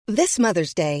This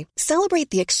Mother's Day, celebrate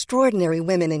the extraordinary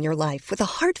women in your life with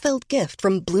a heartfelt gift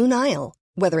from Blue Nile.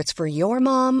 Whether it's for your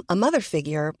mom, a mother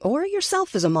figure, or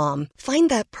yourself as a mom, find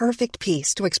that perfect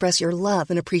piece to express your love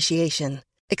and appreciation.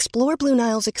 Explore Blue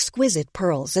Nile's exquisite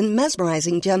pearls and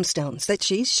mesmerizing gemstones that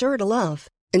she's sure to love.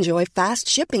 Enjoy fast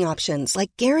shipping options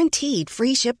like guaranteed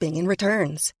free shipping and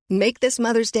returns. Make this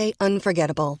Mother's Day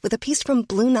unforgettable with a piece from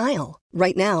Blue Nile.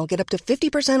 Right now, get up to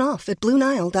 50% off at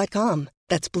BlueNile.com.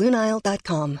 That's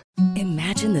BlueNile.com.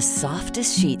 Imagine the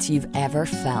softest sheets you've ever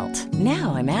felt.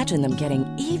 Now imagine them getting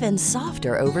even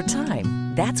softer over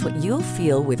time. That's what you'll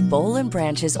feel with Boll &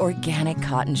 Branch's organic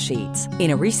cotton sheets.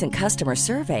 In a recent customer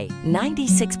survey,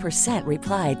 96%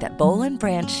 replied that Boll &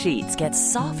 Branch sheets get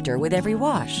softer with every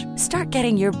wash. Start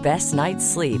getting your best night's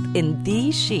sleep in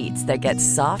these sheets that get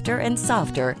softer and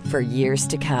softer for years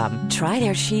to come. Try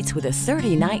their sheets with a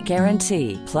 30-night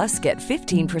guarantee. Plus, get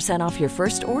 15% off your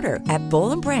first order at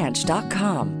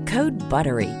BollandBranch.com. Code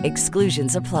BUTTERY.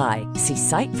 Exclusions apply. See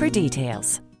site for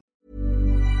details.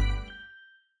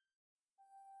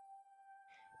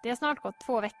 Det har snart gått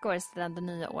 2 veckor sedan det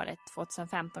nya året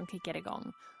 2015 kickade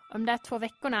igång. Och de där 2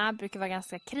 veckorna brukar vara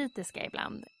ganska kritiska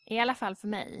ibland. I alla fall för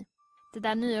mig. De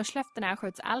där nyårslöftena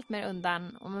skjuts allt mer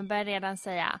undan och man börjar redan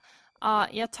säga ja,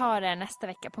 jag tar det nästa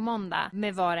vecka på måndag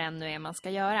med vad det än nu är man ska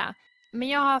göra. Men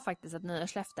jag har faktiskt ett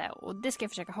nyårslöfte och det ska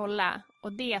jag försöka hålla.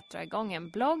 Och det är att dra igång en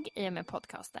blogg i och med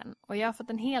podcasten. Och jag har fått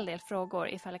en hel del frågor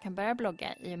ifall jag kan börja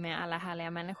blogga i och med alla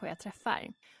härliga människor jag träffar.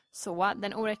 Så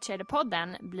den orättkedjade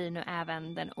podden blir nu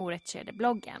även den orättkedjade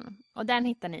bloggen. Och den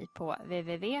hittar ni på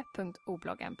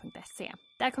www.obloggen.se.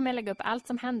 Där kommer jag lägga upp allt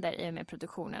som händer i och med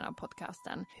produktionen av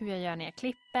podcasten. Hur jag gör när jag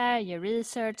klipper, gör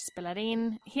research, spelar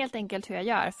in. Helt enkelt hur jag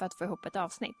gör för att få ihop ett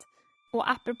avsnitt.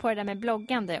 Och apropå det där med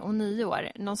bloggande och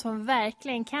nyår, någon som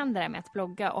verkligen kan det där med att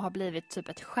blogga och har blivit typ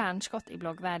ett stjärnskott i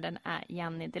bloggvärlden är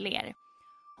Janni Deler.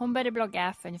 Hon började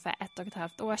blogga för ungefär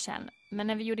 1,5 år sedan, men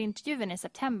när vi gjorde intervjun i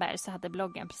september så hade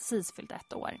bloggen precis fyllt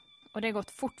 1 år. Och det har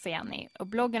gått fort för Janni och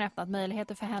bloggen har öppnat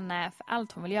möjligheter för henne för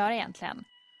allt hon vill göra egentligen.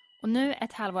 Och nu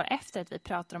 1 halvår efter att vi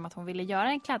pratade om att hon ville göra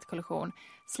en klädkollektion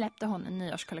släppte hon en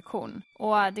nyårskollektion.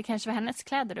 Och det kanske var hennes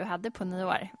kläder du hade på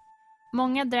nyår.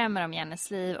 Många drömmer om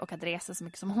Jannes liv och att resa så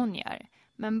mycket som hon gör.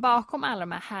 Men bakom alla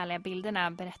de här härliga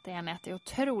bilderna berättar Janne att det är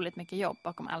otroligt mycket jobb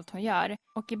bakom allt hon gör.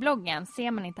 Och i bloggen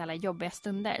ser man inte alla jobbiga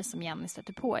stunder som Janne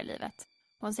stöter på i livet.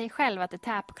 Hon säger själv att det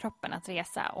tär på kroppen att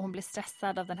resa och hon blir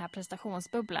stressad av den här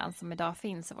prestationsbubblan som idag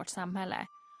finns i vårt samhälle.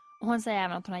 Och hon säger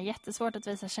även att hon har jättesvårt att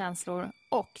visa känslor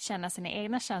och känna sina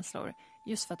egna känslor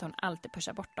just för att hon alltid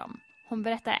pushar bort dem. Hon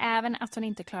berättar även att hon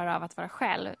inte klarar av att vara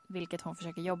själv, vilket hon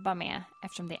försöker jobba med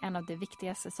eftersom det är en av de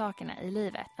viktigaste sakerna i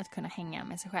livet, att kunna hänga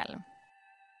med sig själv.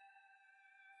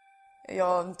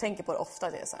 Jag tänker på det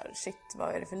ofta, det är så här, shit,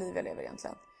 vad är det för liv jag lever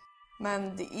egentligen?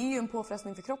 Men det är ju en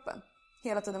påfrestning för kroppen.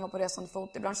 Hela tiden vara på resande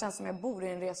fot. Ibland känns det som jag bor i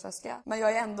en resväska. Men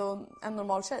jag är ändå en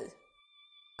normal tjej.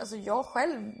 Alltså jag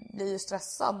själv blir ju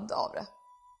stressad av det.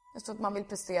 Jag tror att man vill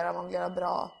prestera, man vill göra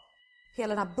bra.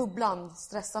 Hela den här bubblan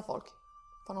stressar folk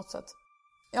på något sätt.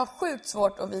 Jag har sjukt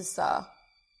svårt att visa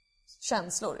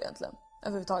känslor egentligen,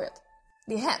 överhuvudtaget.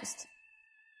 Det är hemskt.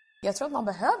 Jag tror att man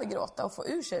behöver gråta och få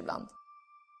ur sig ibland.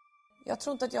 Jag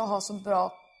tror inte att jag har så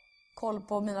bra koll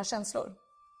på mina känslor.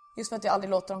 Just för att jag aldrig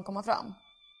låter dem komma fram.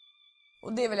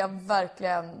 Och det vill jag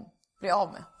verkligen bli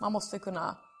av med. Man måste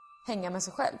kunna hänga med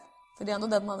sig själv. För det är ändå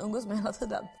den man umgås med hela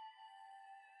tiden.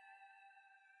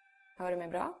 Hör du mig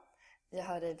bra? Jag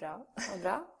hör dig bra. Vad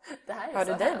bra. Det här är hör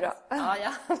så du dig hemskt. bra? Ja,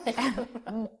 ja.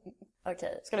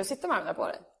 Okej. Ska du sitta med armarna på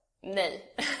dig?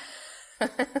 Nej.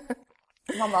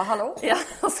 Man bara, hallå? Ja,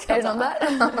 ska är det någon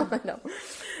där?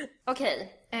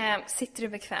 Okej, sitter du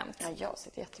bekvämt? Ja, jag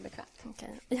sitter jättebekvämt.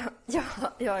 Okej.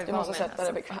 Jag är Du måste sätta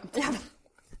dig bekvämt. Jag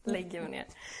lägger mig ner.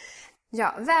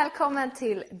 Ja, välkommen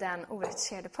till den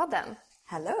orättkedjade podden.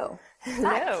 Hello.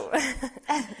 Hello.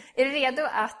 Är du redo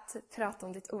att prata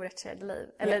om ditt orättkedjade liv?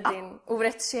 Eller din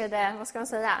orättkedjade, vad ska man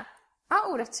säga? Ja,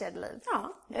 orättkedjade liv.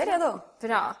 Ja, jag är redo.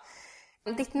 Bra.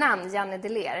 Ditt namn, Janni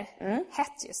Deler,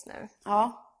 hett just nu.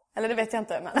 Ja, eller det vet jag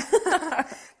inte. Men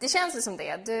det känns ju som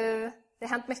det. Det har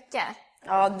hänt mycket.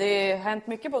 Ja, det har hänt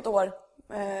mycket på ett år.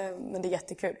 Men det är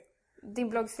jättekul. Din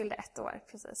blogg fyllde 1 år,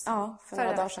 precis. Ja, för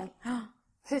några dagar sedan.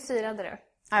 Hur firade du?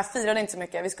 Ja, jag firade inte så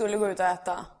mycket. Vi skulle gå ut och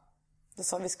äta. Då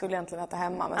sa vi skulle egentligen äta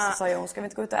hemma. Men så sa jag, ska vi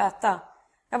inte gå ut och äta?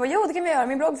 Jag bara, jo det kan vi göra.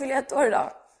 Min blogg fyller 1 år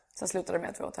idag. Sen slutade det med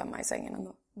att vi åt hemma i sängen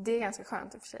ändå. Det är ganska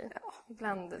skönt i och för sig. Ja.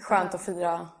 Ibland, skönt att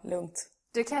fira lugnt.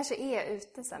 Du kanske är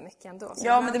ute så här mycket ändå. Så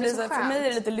ja, men det blir så för mig är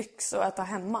det lite lyx att äta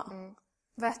hemma.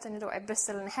 Vad äter ni då? Är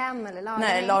beställer ni hem eller lagar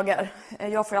Nej, ni? lagar.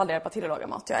 Jag får ju aldrig hjälpa till att laga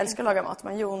mat. Jag älskar att laga mat,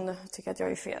 men Jon tycker att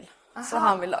jag är fel. Så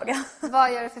han vill laga.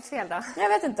 Vad gör du för fel då? Jag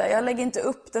vet inte, jag lägger inte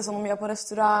upp det som de gör på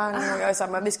restaurang. Och jag är så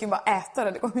här, men vi ska ju bara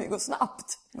äta det kommer ju gå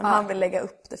snabbt. Men han vill lägga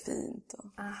upp det fint.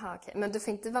 Aha, okej. Men du får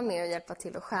inte vara med och hjälpa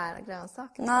till att skära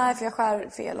grönsaker? Nej, för jag skär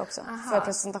fel också. För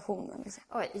presentationen. Liksom.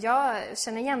 Oj, jag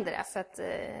känner igen det där för att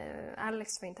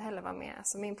Alex får inte heller vara med,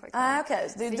 alltså min pojkvän. Nej,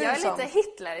 okej. Det är för du jag är som... lite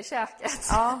Hitler i köket.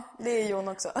 Ja, det är Jon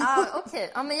också.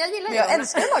 Okej. Ja, men jag gillar Men jag Jon.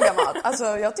 älskar att laga mat. Alltså,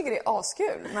 jag tycker det är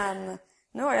askul. Men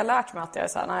nu har jag lärt mig att jag är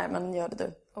så här, nej, men gör det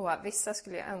du. Vissa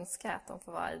skulle ju önska att de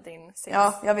får vara i din sits.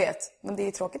 Ja, jag vet. Men det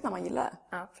är tråkigt när man gillar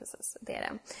det. Ja, precis. Det är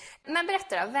det. Men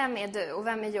berätta då, vem är du och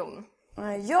vem är Jon?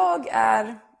 Jag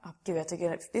är... Gud, jag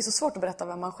tycker det är så svårt att berätta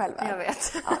vem man själv är. Jag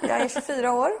vet. Ja, jag är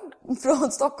 24 år,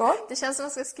 från Stockholm. Det känns som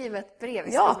att man ska skriva ett brev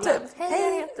i Ja, skolan. typ. Hej,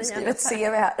 jag heter skriv ett Jennifer.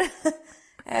 CV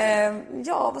här.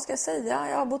 Ja, vad ska jag säga?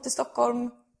 Jag har bott i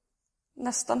Stockholm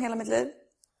nästan hela mitt liv.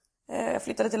 Jag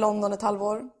flyttade till London ett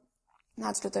halvår när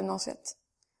jag slutade gymnasiet.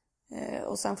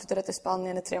 Och sen flyttade jag till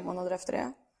Spanien i 3 månader efter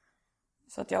det.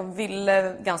 Så att jag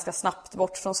ville ganska snabbt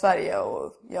bort från Sverige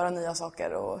och göra nya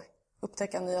saker och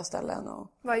upptäcka nya ställen.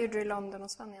 Vad gjorde du i London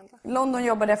och Spanien då? I London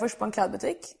jobbade jag först på en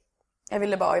klädbutik. Jag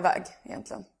ville bara iväg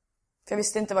egentligen. För jag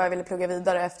visste inte vad jag ville plugga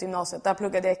vidare efter gymnasiet. Där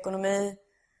pluggade jag ekonomi.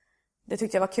 Det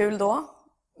tyckte jag var kul då.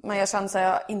 Men jag kände att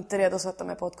jag inte är redo att sätta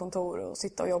mig på ett kontor och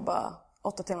sitta och jobba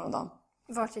 8 timmar om dagen.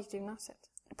 Vart gick du gymnasiet?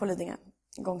 På Lidingö,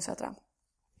 Gångsätra.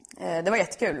 Det var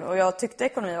jättekul och jag tyckte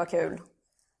ekonomi var kul.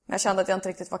 Men jag kände att jag inte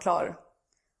riktigt var klar.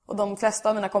 Och de flesta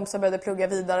av mina kompisar började plugga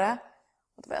vidare.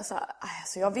 Och då var jag så här,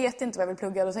 alltså jag vet inte vad jag vill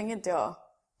plugga. Då tänker inte jag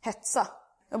hetsa.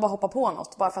 Jag bara hoppa på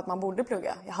något bara för att man borde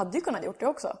plugga. Jag hade ju kunnat gjort det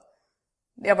också.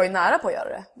 Jag var ju nära på att göra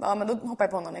det. Ja, men då hoppade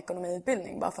jag på någon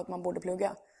ekonomiutbildning bara för att man borde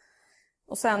plugga.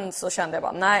 Och sen så kände jag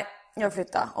bara, nej, jag vill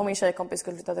flytta. Och min tjejkompis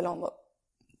skulle flytta till London.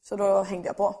 Så då hängde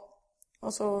jag på.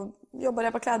 Och så jobbade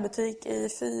jag på klädbutik i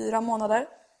 4 månader.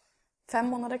 5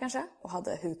 månader kanske. Och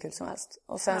hade hur kul som helst.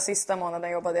 Och sen sista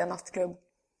månaden jobbade jag nattklubb.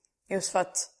 Just för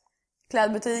att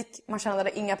klädbutik, man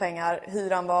tjänade inga pengar.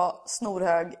 Hyran var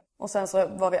snorhög. Och sen så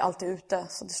var vi alltid ute.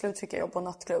 Så till slut fick jag jobb på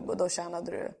nattklubb. Och då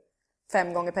tjänade du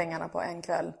 5 gånger pengarna på en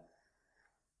kväll.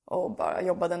 Och bara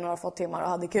jobbade några få timmar och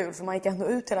hade kul. För man gick ändå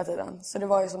ut hela tiden. Så det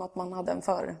var ju som att man hade en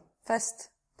förfest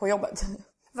på jobbet.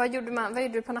 Vad gjorde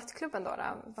du på nattklubben då?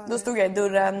 Då stod jag i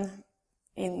dörren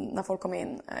när folk kom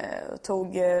in.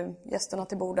 Tog gästerna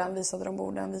till borden, visade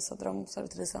dem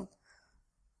servitrisen.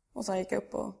 Och sen gick jag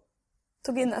upp och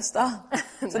tog in nästa.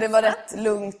 Så det var rätt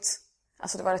lugnt.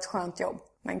 Alltså det var ett skönt jobb,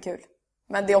 men kul.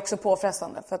 Men det är också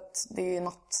påfrestande för att det är ju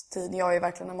nattid. Jag är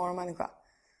verkligen en morgonmänniska.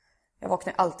 Jag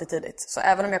vaknar alltid tidigt. Så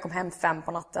även om jag kom hem 5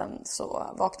 på natten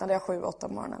så vaknade jag 7-8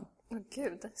 på morgonen.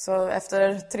 Gud. Så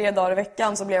efter 3 dagar i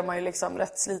veckan så blev man ju liksom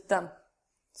rätt sliten.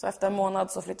 Så efter en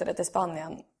månad så flyttade jag till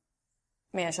Spanien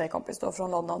med en tjejkompis då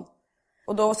från London.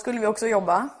 Och då skulle vi också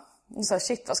jobba. Och så här,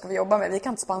 shit, vad ska vi jobba med? Vi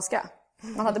kan inte spanska.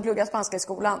 Man hade pluggat spanska i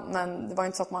skolan, men det var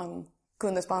inte så att man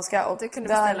kunde spanska. Och du kunde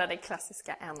beställa det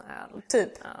klassiska en öl.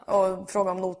 Typ, ja. Och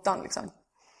fråga om notan liksom.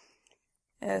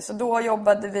 Så då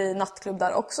jobbade vi nattklubb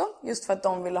där också. Just för att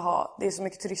de ville ha, det är så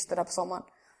mycket turister där på sommaren.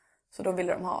 Så då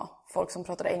ville de ha folk som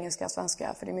pratade engelska,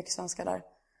 svenska, för det är mycket svenska där.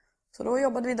 Så då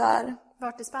jobbade vi där.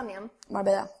 Vart i Spanien?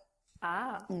 Marbella.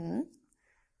 Mm.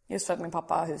 Just för att min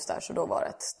pappa har hus där, så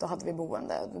då hade vi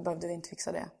boende. Då behövde vi inte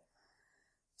fixa det.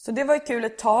 Så det var ju kul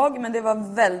ett tag, men det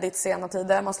var väldigt sena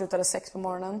tider. Man slutade 6 på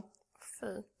morgonen.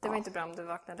 Fy, det var inte bra om du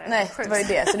vaknade. Nej, det var ju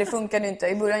det. Så det funkade ju inte.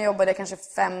 I början jobbade jag kanske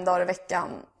 5 dagar i veckan.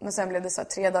 Men sen blev det så här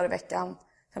 3 dagar i veckan.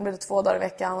 Sen blev det 2 dagar i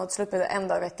veckan. Och till slut blev det 1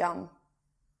 dag i veckan.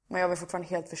 Men jag var fortfarande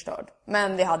helt förstörd.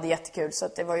 Men vi hade jättekul, så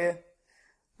att det var ju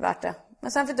värt det.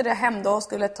 Men sen flyttade jag hem då och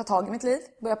skulle ta tag i mitt liv.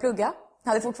 Börja plugga. Jag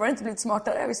hade fortfarande inte blivit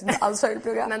smartare. Jag visste inte alls vad jag ville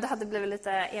plugga. Men du hade blivit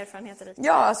lite erfarenheter i.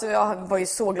 Ja, alltså jag var ju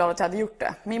så glad att jag hade gjort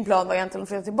det. Min plan var egentligen att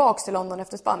flytta tillbaka till London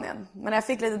efter Spanien. Men när jag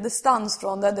fick lite distans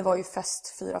från det, det var ju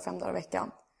fest 4-5 dagar i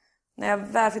veckan. När jag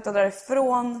väl flyttade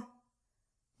därifrån,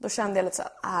 då kände jag lite så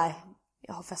här, nej,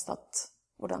 jag har festat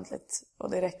ordentligt och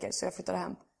det räcker, så jag flyttade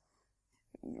hem.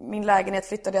 Min lägenhet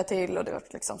flyttade jag till och det var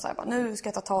liksom så här, bara, nu ska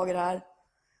jag ta tag i det här.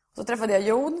 Så träffade jag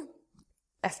Jon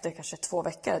efter kanske 2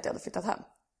 veckor att jag hade flyttat hem.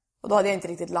 Och då hade jag inte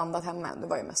riktigt landat hemma än. Det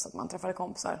var ju mest att man träffade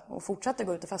kompisar och fortsatte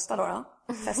gå ut och festa då.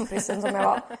 Festprisen som jag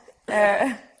var.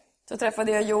 Så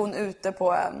träffade jag Jon ute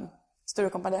på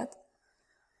Sturecompagniet.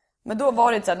 Men då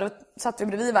var det så här, då satt vi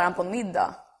bredvid varandra på en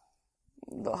middag.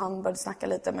 Då han började snacka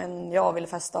lite, men jag ville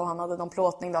festa och han hade någon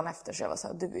plåtning dagen efter, så jag var så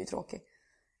här, du är ju tråkig.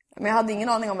 Men jag hade ingen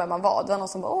aning om vem man var. Det var någon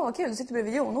som bara, åh vad kul, du sitter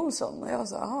bredvid Jon Olsson. Och jag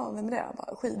sa, jaha, vem är det? Jag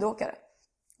bara, skidåkare.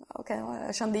 Okej,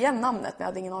 jag kände igen namnet, men jag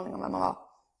hade ingen aning om vem man var.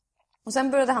 Och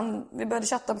sen började vi började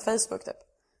chatta på Facebook typ.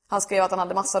 Han skrev att han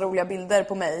hade massa roliga bilder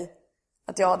på mig.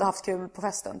 Att jag hade haft kul på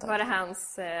festen. Typ. Var det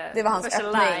hans Det var hans första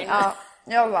öppning. line? Ja.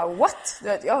 Jag bara, what? Du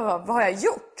vet, jag bara, vad har jag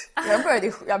gjort?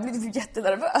 Jag blev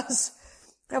jättenervös.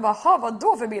 Jag bara, vad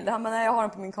då för bilder? Han bara, nej, jag har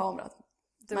den på min kamera.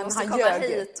 Du men måste han komma ljög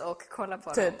hit och kolla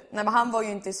på typ. dem. Nej, men han var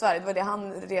ju inte i Sverige. Det var det.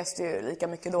 Han reste ju lika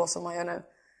mycket då som han gör nu.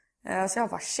 Så jag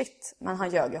bara, shit. Men han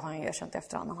ljög ju, har han erkänt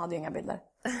efterhand. Han hade ju inga bilder.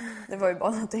 Det var ju bara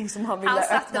någonting som han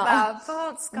ville öppna. Han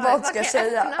satt bara, vad ska jag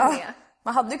säga? öppna med?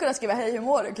 Man hade ju kunnat skriva, hej hur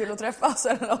mår du? Kul att träffas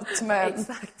eller något. Men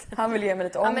Exakt. han ville ge mig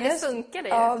lite ångest. Ja, men det funkade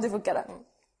ju. Ja, det funkade.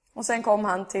 Och sen kom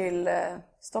han till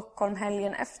Stockholm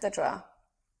helgen efter, tror jag.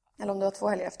 Eller om det var 2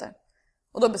 helger efter.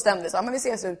 Och då bestämde vi så, men vi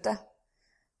ses ute.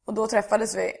 Och då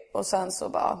träffades vi. Och sen så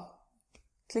bara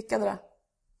klickade det.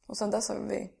 Och sen dess har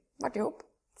vi varit ihop.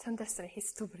 Sen dess är det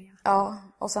historia. Ja,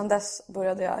 och sen dess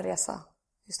började jag resa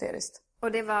hysteriskt.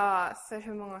 Och det var för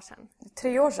hur många år sedan?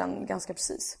 3 år sedan, ganska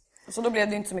precis. Så då blev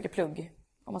det inte så mycket plugg,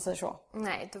 om man säger så.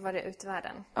 Nej, då var det ut i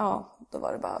världen. Ja, då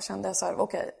var det bara, kände jag så här,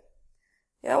 okej.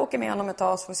 Jag åker med honom ett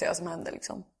tag så får vi se vad som händer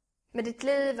liksom. Men ditt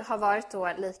liv har varit då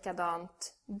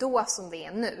likadant då som det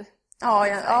är nu?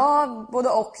 Ja, både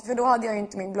och. För då hade jag ju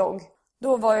inte min blogg.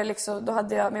 Då var jag liksom, då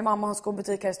hade jag, min mamma har en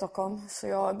skobutik här i Stockholm. Så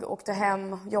jag åkte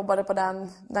hem, jobbade på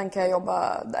den. Den kan jag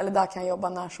jobba, eller där kan jag jobba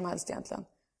när som helst egentligen.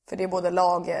 För det är både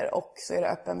lager och så är det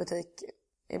öppen butik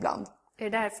ibland. Är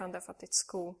det därifrån du har fått ditt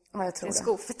Ja, jag tror det.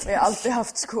 skofetisch? Vi har alltid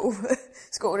haft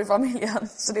skor i familjen.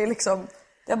 Så det är liksom,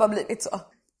 det har bara blivit så.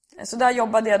 Så där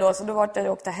jobbade jag då. Så då var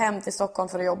jag åkte hem till Stockholm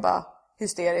för att jobba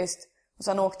hysteriskt. Och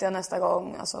sen åkte jag nästa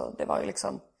gång. Alltså det var ju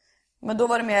liksom... Men då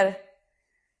var det mer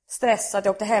stress att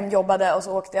jag åkte hem, jobbade och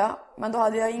så åkte jag. Men då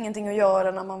hade jag ingenting att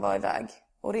göra när man var iväg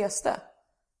och reste.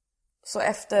 Så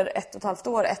efter 1,5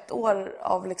 år, 1 år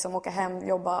av liksom åka hem,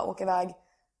 jobba, åka iväg,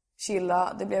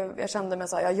 chilla. Jag kände mig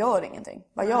så här, jag gör ingenting.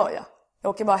 Vad gör jag? Jag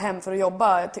åker bara hem för att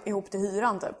jobba ihop till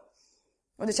hyran typ.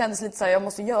 Och det kändes lite så här, jag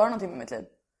måste göra någonting med mitt liv.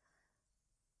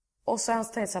 Och sen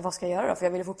tänkte jag så här, vad ska jag göra då? För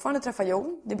jag ville fortfarande träffa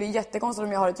Jon. Det blir jättekonstigt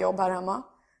om jag har ett jobb här hemma.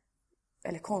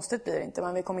 Eller konstigt blir det inte,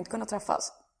 men vi kommer inte kunna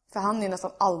träffas. För han är ju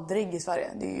nästan aldrig i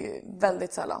Sverige. Det är ju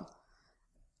väldigt sällan.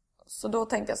 Så då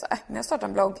tänkte jag så här, men jag startar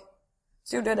en blogg.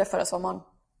 Så gjorde jag det förra sommaren.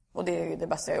 Och det är ju det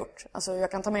bästa jag har gjort. Alltså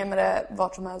jag kan ta med mig det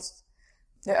vart som helst.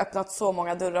 Det har öppnat så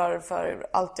många dörrar för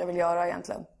allt jag vill göra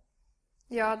egentligen.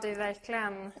 Ja, det är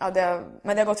verkligen... Ja,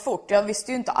 men det har gått fort. Jag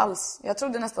visste ju inte alls. Jag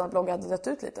trodde nästan att bloggen hade dött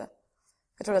ut lite.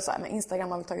 Jag trodde så här, men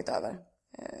Instagram har väl tagit över.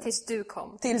 Tills du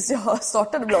kom. Tills jag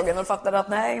startade bloggen och fattade att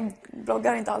nej,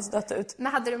 bloggar har inte alls dött ut.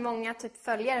 Men hade du många typ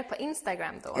följare på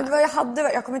Instagram då? Ja, det var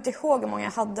jag kommer inte ihåg hur många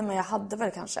jag hade, men jag hade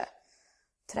väl kanske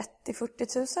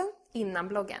 30-40 000. Innan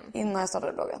bloggen? Innan jag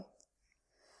startade bloggen.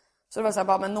 Så det var så här,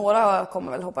 bara, men några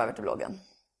kommer väl hoppa över till bloggen.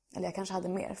 Eller jag kanske hade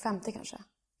mer, 50 kanske.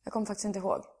 Jag kommer faktiskt inte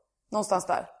ihåg. Någonstans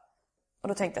där. Och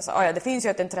då tänkte jag så här, ja det finns ju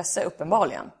ett intresse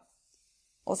uppenbarligen.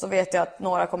 Och så vet jag att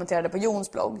några kommenterade på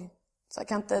Jons blogg. Så här,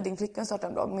 kan inte din flickvän starta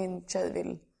en blogg? Min tjej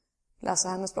vill läsa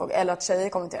hennes blogg. Eller att tjejer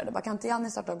kommenterade, bara kan inte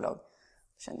Janni starta en blogg?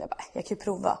 Då kände jag bara, jag kan ju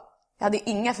prova. Jag hade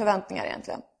inga förväntningar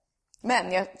egentligen.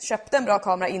 Men jag köpte en bra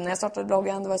kamera innan jag startade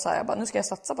bloggen. Det var så här, jag bara, nu ska jag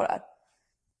satsa på det här.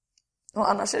 Och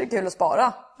annars är det kul att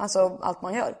spara. Alltså allt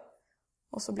man gör.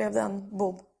 Och så blev det en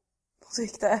boom. Och så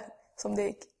gick det som det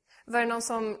gick. Var det någon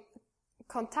som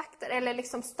kontaktade? Eller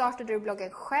liksom startade du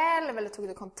bloggen själv? Eller tog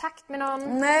du kontakt med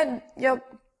någon? Nej,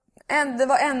 det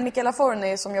var en Michaela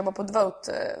Forney som jobbar på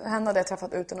Devote. Henne hade jag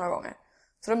träffat ute några gånger.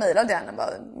 Så då mejlade jag henne bara,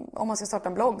 om man ska starta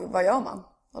en blogg, vad gör man?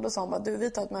 Och då sa hon bara, du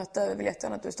vi tar ett möte, vi vill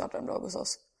jättegärna att du startar en blogg hos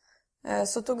oss.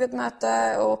 Så tog vi ett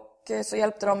möte och så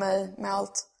hjälpte de mig med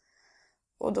allt.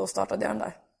 Och då startade jag den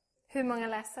där. Hur många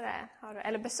läsare har du?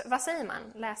 Eller vad säger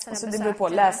man? Läsare, alltså, det besökare? beror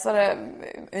på. Läsare,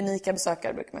 unika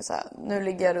besökare brukar man säga. Nu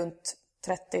ligger jag runt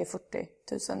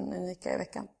 30-40 000 unika i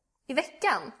veckan. I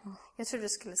veckan? Jag trodde du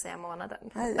skulle säga månaden.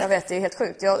 Nej, jag vet, det är helt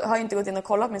sjukt. Jag har inte gått in och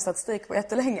kollat min statistik på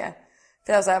jättelänge.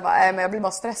 För jag säger bara, men jag blir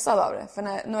bara stressad av det.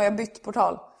 För nu har jag bytt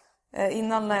portal.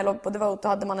 Innan när jag låg på Devote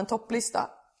hade man en topplista.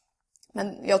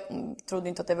 Men jag trodde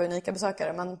inte att det var unika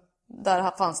besökare. Men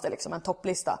där fanns det liksom en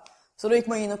topplista. Så då gick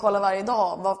man in och kollade varje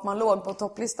dag vart man låg på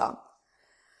topplistan.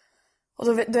 Och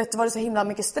då var det så himla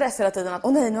mycket stress hela tiden. Att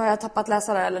nej, nu har jag tappat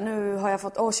läsare. Eller nu har jag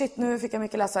fått, shit, nu fick jag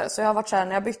mycket läsare. Så jag har varit så här,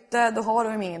 när jag bytte, då har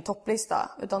du ingen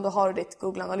topplista. Utan då har du ditt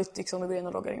Google Analytics som du går in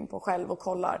och loggar in på själv och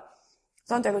kollar.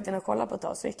 Så har inte jag gått in och kollat på ett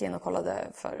tag. Så gick jag in och kollade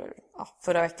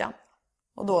förra veckan.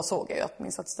 Och då såg jag ju att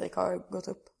min statistik har gått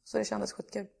upp. Så det kändes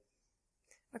skitkul.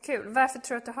 Vad kul. Varför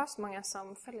tror du att du har så många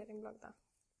som följer din blogg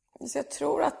då? Så jag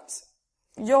tror att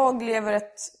jag lever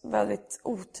ett väldigt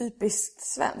otypiskt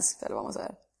svenskt, eller vad man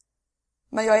säger.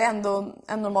 Men jag är ändå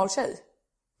en normal tjej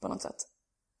på något sätt.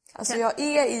 Alltså jag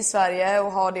är i Sverige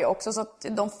och har det också, så att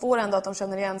de får ändå att de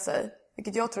känner igen sig.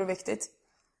 Vilket jag tror är viktigt.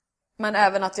 Men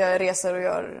även att jag reser och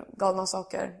gör galna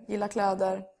saker. Gillar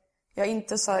kläder. Jag är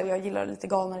inte så här, jag gillar lite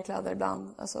galnare kläder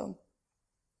ibland. Alltså,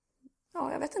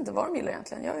 ja, jag vet inte vad de gillar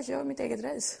egentligen. Jag gör mitt eget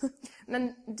race.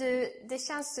 Men det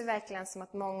känns ju verkligen som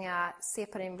att många ser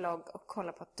på din blogg och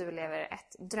kollar på att du lever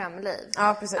ett drömliv.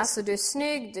 Ja, precis. Alltså du är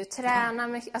snygg, du tränar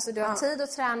mycket, alltså du har tid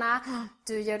att träna,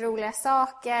 du gör roliga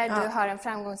saker, du har en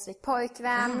framgångsrik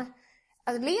pojkvän.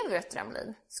 Alltså, lever du ett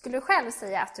drömliv? Skulle du själv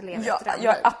säga att du lever ett drömliv?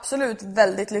 Jag är absolut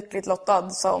väldigt lyckligt lottad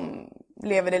som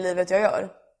lever det livet jag gör.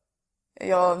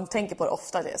 Jag tänker på det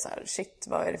ofta, det är så här, shit,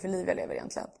 vad är det för liv jag lever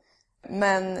egentligen?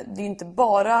 Men det är inte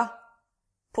bara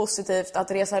positivt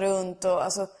att resa runt och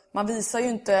alltså, man visar ju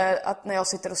inte att när jag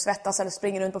sitter och svettas eller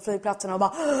springer runt på flygplatsen och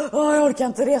bara jag orkar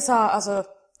inte resa. Alltså,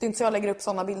 det är inte så jag lägger upp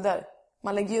sådana bilder.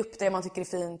 Man lägger upp det man tycker är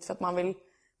fint för att man vill,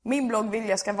 min blogg vill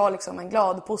jag ska vara liksom en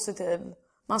glad, positiv,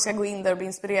 man ska gå in där och bli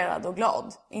inspirerad och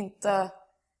glad.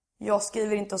 Jag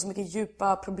skriver inte om så mycket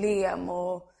djupa problem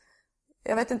och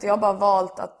jag vet inte, jag har bara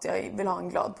valt att jag vill ha en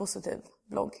glad, positiv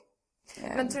blogg.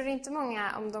 Men tror du inte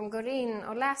många, om de går in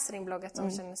och läser din blogg, att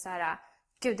de känner så här,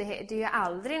 gud, det är ju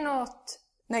aldrig något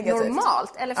negativt,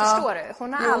 normalt? Eller förstår du?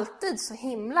 Hon har alltid så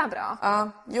himla bra.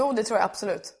 Ja, jo, det tror jag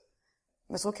absolut.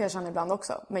 Men så kan jag känna ibland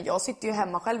också. Men jag sitter ju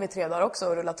hemma själv i 3 dagar också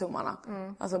och rullar tummarna.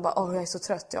 Alltså bara, jag är så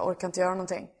trött, jag orkar inte göra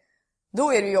någonting.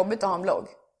 Då är det jobbigt att ha en blogg.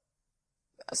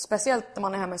 Speciellt när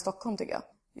man är hemma i Stockholm, tycker jag.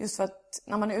 Just för att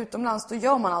när man är utomlands, då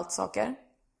gör man allt saker.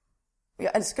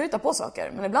 Jag älskar att hitta på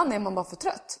saker, men ibland är man bara för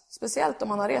trött. Speciellt om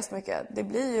man har rest mycket.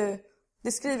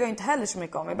 Det skriver jag inte heller så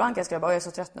mycket om. Ibland kan jag skriva bara, jag är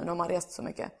så trött nu, när man har rest så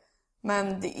mycket.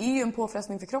 Men det är ju en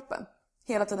påfrestning för kroppen.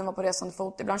 Hela tiden vara på resande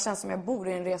fot. Ibland känns det som jag bor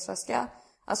i en resväska.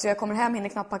 Alltså jag kommer hem, hinner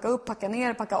knappt packa upp, packa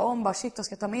ner, packa om. Bara shit, jag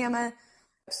ska ta med mig.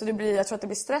 Så jag tror att det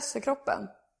blir stress för kroppen.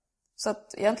 Så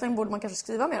att egentligen borde man kanske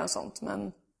skriva mer om sånt.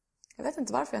 Men jag vet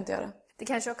inte varför jag inte gör det. Det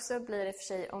kanske också blir i och för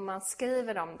sig om man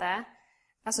skriver om det.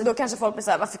 Alltså, då kanske folk blir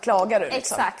såhär, varför klagar du? Liksom?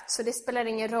 Exakt, så det spelar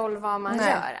ingen roll vad man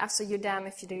gör. Alltså, you damn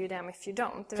if you do, you damn if you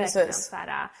don't. Det är verkligen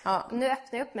såhär, nu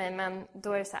öppnar jag upp mig, men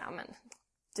då är det såhär, men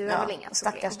du har väl inga problem.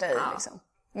 Stackars dig liksom.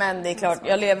 Men det är klart,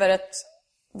 jag lever ett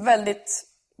väldigt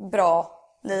bra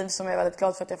liv som jag är väldigt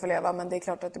glad för att jag får leva. Men det är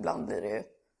klart att ibland blir det ju,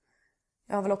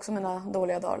 jag har väl också mina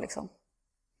dåliga dagar liksom.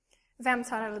 Vem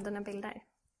tar alla dina bilder?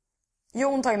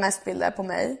 Jon tar ju mest bilder på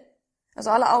mig.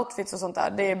 Alltså alla outfits och sånt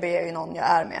där, det ber ju någon jag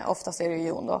är med. Oftast är det ju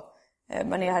Jon då. Men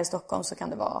när jag är här i Stockholm så kan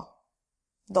det vara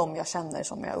de jag känner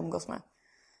som jag umgås med.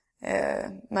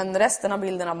 Men resten av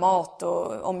bilderna, mat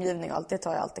och omgivning och allt, det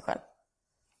tar jag alltid själv.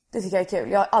 Det tycker jag är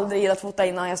kul. Jag har aldrig gillat fota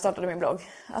innan jag startade min blogg.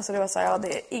 Alltså det var så här, jag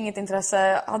hade inget intresse.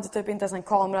 Jag hade typ inte ens en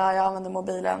kamera, jag använde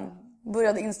mobilen.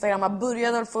 Började Instagramma,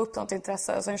 började få upp något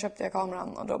intresse. Och sen köpte jag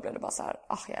kameran och då blev det bara så här,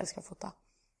 jag älskar att fota.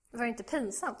 Det var inte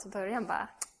pinsamt i början bara,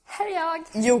 här är jag.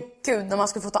 Jo, gud, när man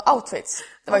skulle fota outfits.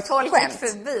 Det var ju folk gick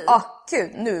förbi.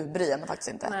 Gud, nu bryr jag mig faktiskt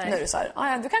inte. Nej. Nu är det så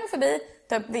här, du kan gå förbi,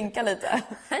 typ vinka lite.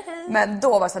 Men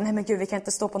då var det så här, nej men gud, vi kan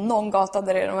inte stå på någon gata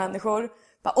där det är några människor.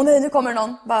 Bara, nej, nu kommer det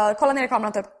någon. Bara, kolla ner i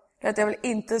kameran typ. Jag vill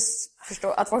inte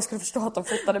förstå att folk skulle förstå att de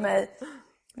fotade mig.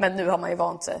 Men nu har man ju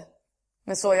vant sig.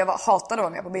 Men så, jag hatade att vara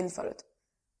med på bild förut.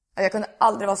 Jag kunde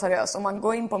aldrig vara seriös. Om man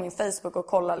går in på min Facebook och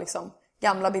kollar liksom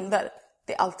gamla bilder.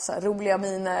 Det är alltid så här roliga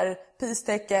miner,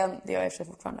 pistecken. Det gör jag i och för sig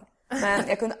fortfarande. Men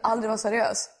jag kunde aldrig vara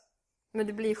seriös. Men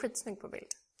du blir ju skitsnygg på bild.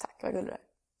 Tack, vad gullig du är.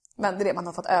 Men det är det man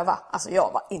har fått öva. Alltså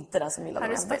jag var inte den som gillade.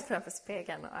 Har du stått framför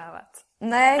spegeln och övat?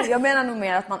 Nej, jag menar nog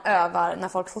mer att man övar när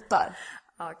folk fotar.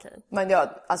 Okay. Men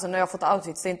när jag fotar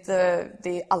outfits, det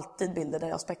är alltid bilder där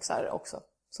jag spexar också.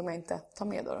 Som jag inte tar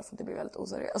med då, för det blir väldigt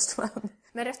oseriöst.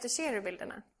 Men retuscherar du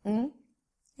bilderna?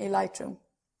 I Lightroom.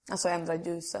 Alltså ändra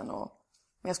ljusen och...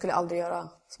 Men jag skulle aldrig göra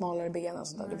smalare ben och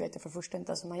sånt där. Det vet jag för först inte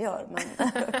ens hur man gör.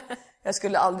 Men jag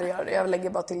skulle aldrig göra det. Jag lägger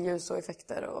bara till ljus och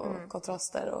effekter och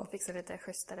kontraster. Och... Fixa lite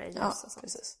schysstare ljus och sånt.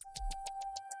 Precis.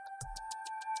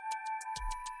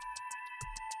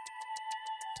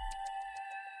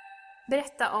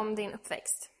 Berätta om din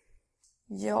uppväxt.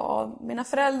 Ja, mina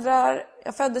föräldrar...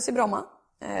 Jag föddes i Bromma.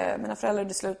 Mina föräldrar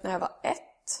gjorde slut när jag var 1.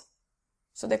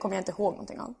 Så det kommer jag inte ihåg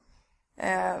någonting av.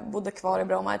 Bodde kvar i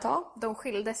Bromma ett tag. De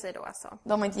skilde sig då alltså?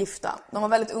 De var inte gifta. De var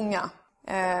väldigt unga.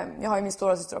 Jag har ju min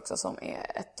stora syster också som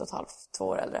är 1,5-2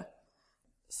 år äldre.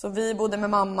 Så vi bodde med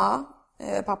mamma.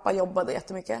 Pappa jobbade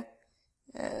jättemycket.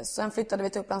 Sen flyttade vi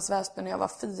till Upplands Väsby när jag var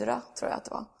 4, tror jag att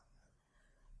det var.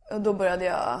 Och då började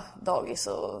jag dagis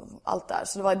och allt där.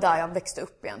 Så det var där jag växte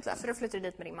upp egentligen. Så då flyttade du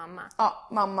dit med din mamma? Ja,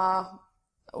 mamma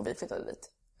och vi flyttade dit.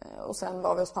 Och sen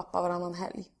var vi hos pappa varannan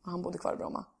helg. Och han bodde kvar i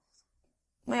Bromma.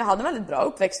 Men jag hade en väldigt bra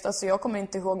uppväxt. Alltså jag kommer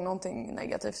inte ihåg någonting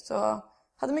negativt. Så jag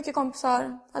hade mycket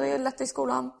kompisar. Hade lätt i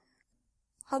skolan.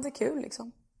 Hade kul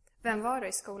liksom. Vem var du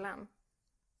i skolan?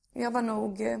 Jag var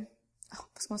nog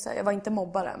vad ska man säga? Jag var inte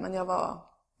mobbare, men jag var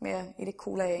med i det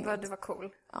coola gänget. Du var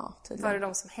cool. Ja, tydligen. Var det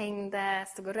de som hängde,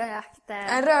 stod och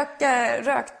rökte?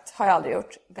 Rökt har jag aldrig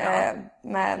gjort.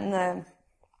 Men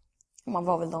man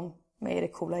var väl de med i det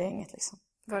coola gänget liksom.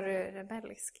 Var du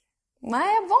rebellisk?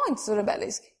 Nej, jag var inte så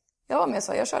rebellisk. Jag var med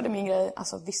så, jag körde min grej.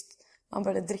 Alltså visst, man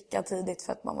började dricka tidigt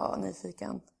för att man var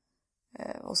nyfiken.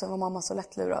 Och sen var mamma så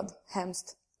lättlurad.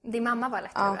 Hemskt. Din mamma var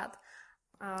lättlurad?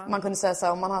 Ja. Man kunde säga så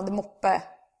här, om man hade moppe.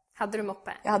 Hade du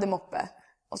moppe? Jag hade moppe.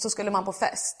 Och så skulle man på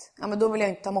fest. Ja, men då vill jag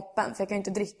inte ta moppen, för jag kan ju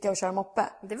inte dricka och köra moppe.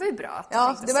 Det var ju bra att du Ja,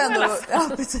 tänkte det var så ändå,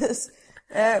 ja, precis.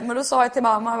 Men då sa jag till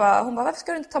mamma, hon bara, varför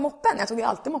ska du inte ta moppen? Jag tog ju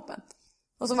alltid moppen.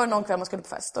 Och så var det någon kväll man skulle på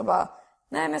fest och bara,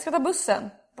 nej men jag ska ta bussen.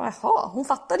 Bara, jaha, hon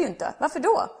fattade ju inte. Varför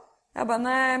då? Jag bara,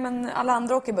 nej men alla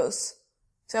andra åker buss.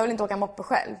 Så jag vill inte åka moppe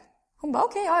själv. Hon bara,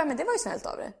 okej, ja men det var ju snällt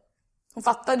av dig. Hon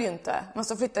fattade ju inte. Men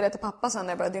så flyttade jag till pappa sen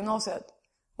när jag började gymnasiet.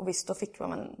 Och visst, då fick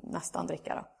man nästan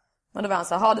dricka då. Men då var han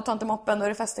så här, du tar inte moppen, då är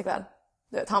det fest ikväll.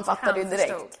 Du vet, han fattade ju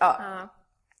direkt. Förstod. Ja.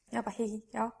 Jag bara, hej,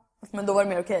 ja. Men då var det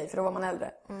mer okej, för då var man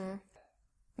äldre.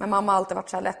 Men mamma har alltid varit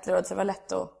så här lättlurad, så det var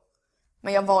lätt att...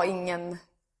 Men jag var ingen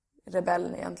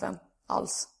rebell egentligen,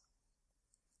 alls.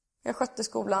 Jag skötte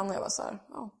skolan och jag var så här,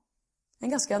 en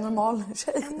ganska normal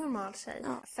tjej. En normal tjej.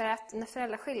 Ja. För att när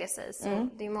föräldrar skiljer sig så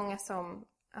det är många som...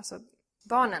 Alltså,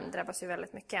 barnen drabbas ju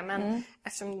väldigt mycket. Men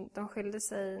eftersom de skilde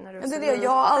sig när du var det så är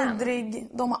det.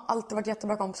 liten. De har alltid varit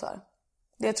jättebra kompisar.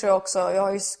 Det tror jag också. Jag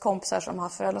har ju kompisar som har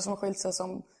föräldrar som har skilt sig,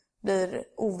 som blir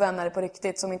ovänner på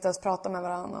riktigt, som inte ens pratar med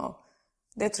varandra. Och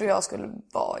det tror jag skulle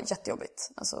vara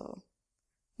jättejobbigt. Alltså,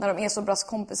 när de är så bra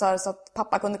kompisar så att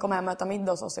pappa kunde komma hem och äta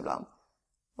middag hos oss ibland.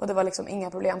 Och det var liksom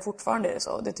inga problem. Fortfarande är det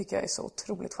så. Det tycker jag är så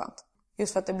otroligt skönt.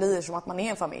 Just för att det blir som att man är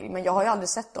en familj. Men jag har ju aldrig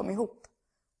sett dem ihop.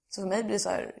 Så för mig blir det så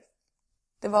här...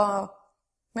 Men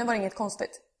det var inget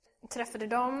konstigt. Träffade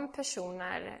de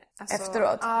personer... Alltså,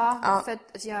 efteråt? Ja, för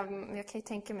att jag kan ju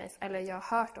tänka mig... Eller jag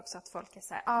har hört också att folk är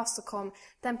så här... så kom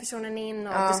den personen in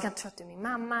och du ska inte tro att du är min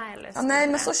mamma. Eller så nej,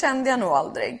 men så kände jag nog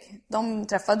aldrig. De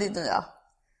träffade ju nya.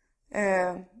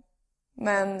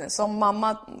 Men som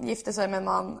mamma gifte sig med en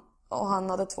man och han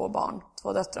hade 2 barn,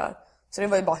 2 döttrar. Så det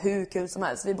var ju bara hur kul som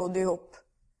helst. Vi bodde ihop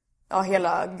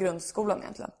hela grundskolan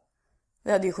egentligen.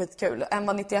 Vi hade ju skitkul. En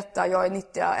var 91, jag är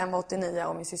 90, en var 89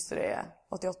 och min syster är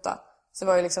 88. Så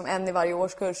det var ju liksom en i varje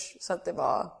årskurs. Så att det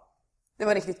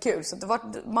var riktigt kul. Så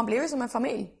man blev ju som en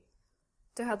familj.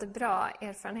 Du hade bra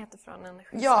erfarenheter från en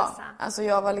skilsmässa. Ja, alltså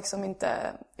jag var liksom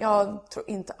inte... Jag tror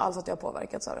inte alls att jag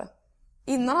påverkats av det.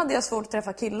 Innan hade jag svårt att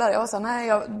träffa killar. Jag var såhär,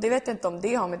 nej, det vet jag inte om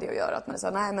det har med det att göra. Att man är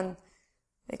såhär, nej men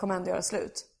vi kommer ändå göra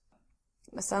slut.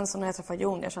 Men sen så när jag träffade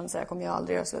Jon, jag kände att jag kommer ju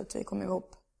aldrig göra slut. Vi kommer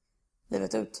ihop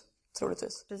livet ut,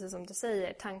 troligtvis. Precis som du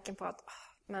säger, tanken på att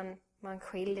men man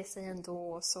skiljer sig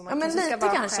ändå. Så man ja, men lite lite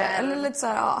vara kanske. själv. Eller lite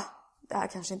såhär, det här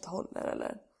kanske inte håller.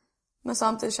 Eller... Men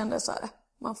samtidigt kände jag såhär,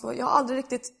 jag har aldrig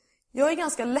riktigt... Jag är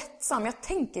ganska lättsam, jag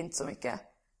tänker inte så mycket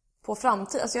på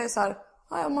framtid. Alltså jag är såhär,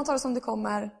 man tar det som det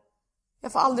kommer.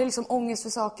 Jag får aldrig liksom ångest för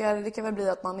saker. Det kan väl bli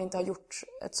att man inte har gjort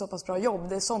ett så pass bra jobb.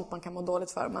 Det är sånt man kan må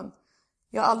dåligt för. Men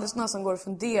jag är aldrig sån som går och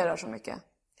funderar så mycket.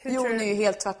 Jon är ju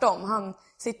helt tvärtom. Han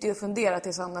sitter ju och funderar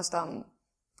tills han nästan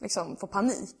liksom får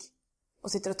panik.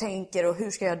 Och sitter och tänker och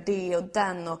hur ska jag göra det och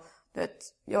den. Och du vet,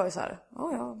 jag är så här,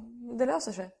 det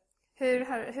löser sig. Hur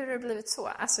har det blivit så?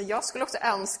 Alltså jag skulle också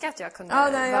önska att jag kunde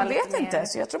jag vet inte.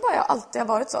 Så jag tror bara jag alltid har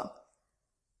varit så.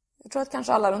 Jag tror att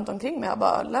kanske alla runt omkring mig har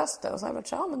bara löst det. Och så har jag varit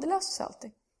så men det löser sig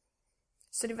alltid.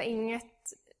 Så det var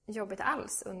inget jobbigt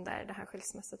alls under den här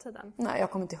skilsmässotiden? Nej,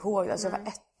 jag kommer inte ihåg det. Alltså jag var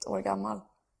 1 år gammal.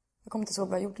 Jag kommer inte ihåg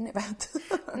vad jag gjorde när jag var 1.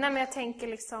 Nej, men jag tänker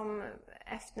liksom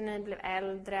efter ni blev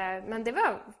äldre. Men det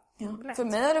var lätt. För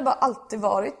mig har det bara alltid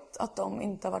varit att de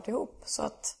inte har varit ihop. Så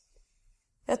att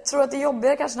jag tror att det är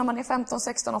jobbigare kanske när man är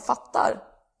 15-16 och fattar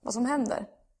vad som händer.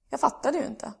 Jag fattade ju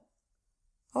inte.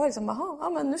 Jag var liksom bara,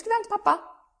 men nu ska vi hem till pappa.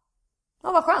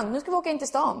 Ja, vad skönt. Nu ska vi åka in till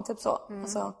stan. Typ så.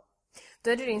 Alltså,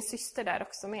 då är det din syster där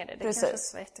också med dig. Det precis. kanske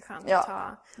också var jätteskönt ja, att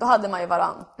ta... då hade man ju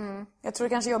varann. Jag tror det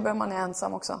kanske jobbar om man är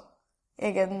ensam också.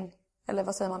 Eller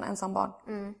vad säger man, ensam barn.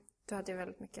 Du hade ju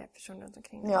väldigt mycket personer runt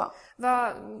omkring dig. Ja.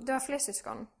 Du har fler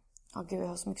syskon? Ja, gud, jag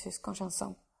har så mycket syskon, känns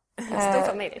som. Stor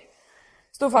familj.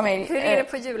 Stor familj. Hur är det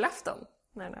på julafton?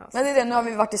 Men det är det, nu har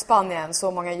vi varit i Spanien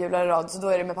så många jular i rad. Så då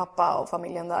är det med pappa och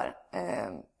familjen där.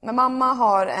 Men mamma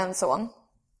har en son.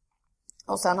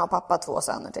 Och sen har pappa 2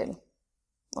 söner till.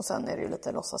 Och sen är det ju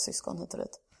lite låtsassyskon hit och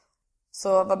dit.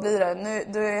 Så vad blir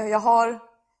det? Jag har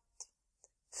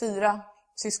 4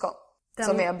 syskon.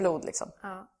 Som är blod liksom.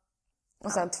 Ja.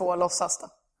 Och sen 2 låtsas då.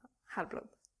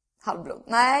 Halvblod.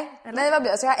 Nej, vad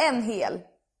blir det? Så jag har en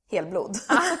helblod.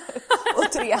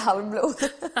 Och 3 halvblod.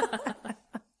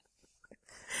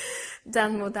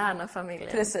 Den moderna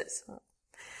familjen. Precis.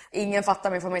 Ingen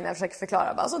fattar min familj när jag försöker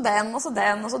förklara. Bara, så den och så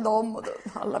den och så dem. Och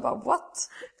alla bara, what?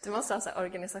 Du måste ha så här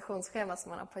organisationsschema som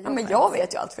man har på jobbet. Ja, men jag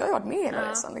vet ju allt, för jag har varit med hela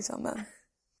resan. Liksom, men...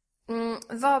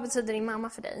 Vad betyder din mamma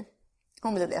för dig?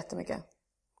 Hon betyder jättemycket.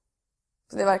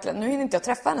 Så det är verkligen, nu hinner inte jag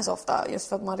träffa henne så ofta, just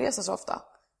för att man reser så ofta.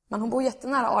 Men hon bor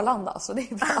jättenära Arlanda, så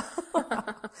det är bra.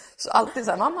 Så alltid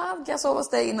så här, mamma, kan jag sova hos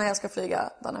dig innan jag ska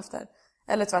flyga dagen efter?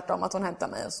 Eller tvärtom, att hon hämtar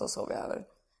mig och så sover jag över.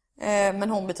 Men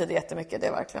hon betyder jättemycket, det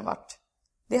har verkligen varit.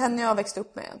 Det är henne jag har växt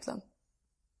upp med egentligen.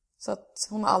 Så att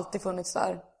hon har alltid funnits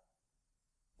där.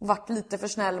 Varit lite för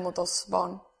snäll mot oss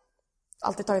barn.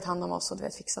 Alltid tagit hand om oss och du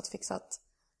vet, fixat.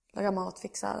 Laga mat,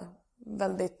 fixa.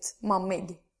 Väldigt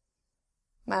mammig.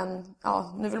 Men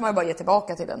ja, nu vill man ju bara ge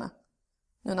tillbaka till henne.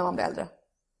 Nu när man blir äldre.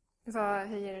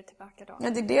 Hur ger du tillbaka då? Ja,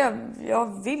 det är det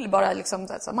jag vill bara liksom.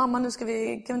 Så, mamma, nu kan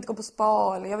vi inte gå på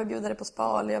spa. Eller jag vill bjuda dig på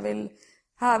spa. Eller jag vill...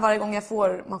 Här varje gång jag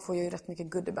får... Man får ju rätt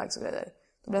mycket goodiebags och grejer.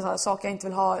 Då blir det så här, saker jag inte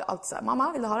vill ha. Alltid så här,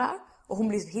 mamma, vill du ha det här? Och hon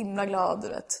blir så himla glad, du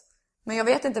vet. Men jag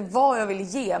vet inte vad jag vill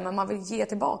ge. Men man vill ge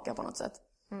tillbaka på något sätt.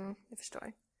 Jag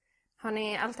förstår. Har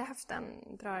ni alltid haft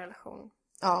en bra relation?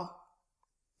 Ja.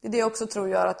 Det är det jag också tror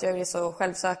gör att jag är så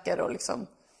självsäker. Och liksom,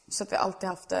 så att vi alltid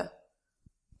haft det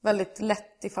väldigt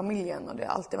lätt i familjen. Och det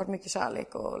har alltid varit mycket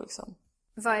kärlek. Och liksom.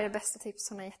 Vad är det bästa tips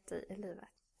hon har gett dig i livet?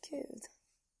 Gud.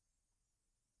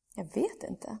 Jag vet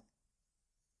inte.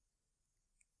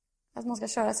 Att man ska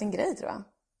köra sin grej, tror jag.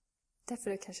 Därför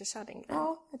du kanske kör din grej.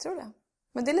 Ja, jag tror det.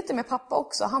 Men det är lite med pappa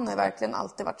också. Han har verkligen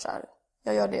alltid varit så här.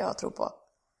 Jag gör det jag tror på.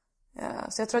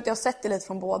 Så jag tror att jag har sett det lite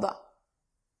från båda.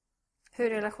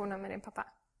 Hur är relationen med din pappa?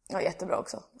 Ja, jättebra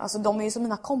också. Alltså de är ju som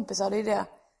mina kompisar, det är det.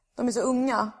 De är så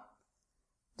unga.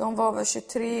 De var väl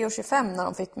 23 och 25 när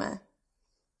de fick mig.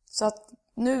 Så att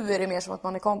nu är det mer som att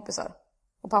man är kompisar.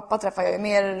 Och pappa träffar jag ju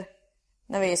mer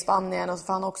när vi är i Spanien. Och så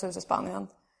får han också hus i Spanien.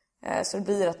 Så det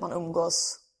blir att man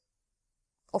umgås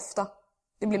ofta.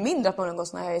 Det blir mindre att man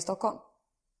umgås när jag är i Stockholm.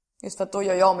 Just för att då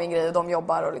gör jag min grej och de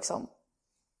jobbar och liksom.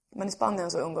 Men i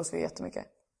Spanien så umgås vi jättemycket.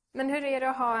 Men hur är det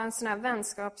att ha en sån här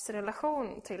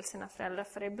vänskapsrelation till sina föräldrar?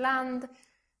 För ibland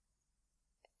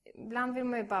vill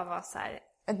man ju bara vara så här.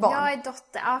 Ett barn. Jag är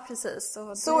dotter, ja precis.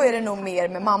 Så är det nog mer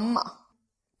med mamma.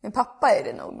 Med pappa är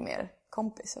det nog mer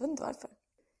kompis. Jag vet inte varför.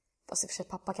 Fast i och för sig,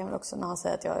 pappa kan väl också, när han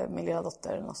säger att jag är min lilla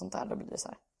dotter eller något sånt där, då blir det så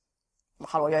här.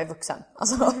 Hallå, jag är vuxen.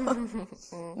 Alltså,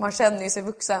 man känner ju sig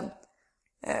vuxen.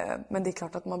 Men det är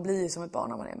klart att man blir ju som ett barn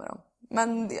när man är med dem.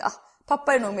 Men ja,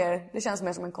 pappa är nog mer, det känns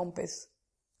mer som en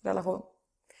kompisrelation.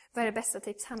 Vad är det bästa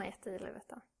tips han har gett dig i livet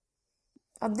då?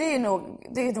 Ja, det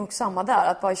är nog samma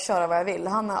där, att bara köra vad jag vill.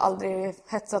 Han har aldrig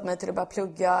hetsat mig till att börja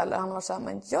plugga, eller han har varit så här,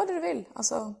 men gör det du vill.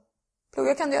 Alltså,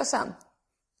 plugga kan du göra sen.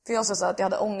 För jag sa så att jag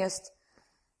hade ångest.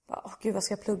 Gud, vad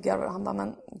ska jag plugga? Och han bara,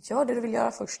 men gör det du vill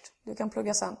göra först. Du kan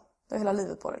plugga sen. Du har hela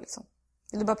livet på det liksom.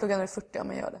 Vill du bara plugga när du är 40? Ja,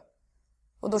 men gör det.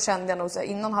 Och då kände jag nog så här,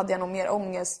 innan hade jag nog mer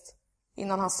ångest.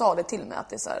 Innan han sa det till mig, att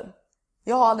det är så här,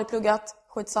 jag har aldrig pluggat,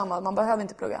 skitsamma, man behöver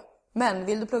inte plugga. Men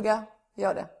vill du plugga,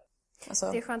 gör det.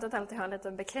 Alltså, det är skönt att alltid ha en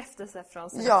liten bekräftelse från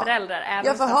sina föräldrar. Även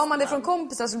ja, för hör man det från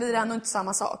kompisar så blir det ändå inte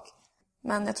samma sak.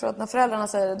 Men jag tror att när föräldrarna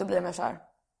säger det, då blir det mer så här,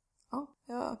 ja,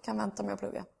 jag kan vänta med att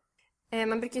plugga.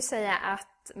 Man brukar ju säga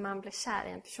att man blir kär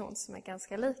i en person som är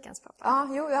ganska lik ens pappa. Ja,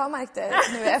 jo, jag har märkt det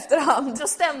nu i efterhand. Så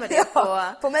stämmer det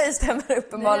på mig stämmer det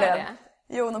uppenbarligen.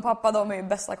 Det. Jon och pappa, de är ju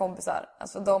bästa kompisar.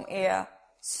 Alltså de är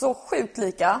så sjukt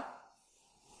lika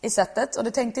i sättet. Och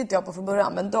det tänkte inte jag på från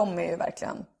början, men de är ju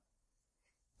verkligen...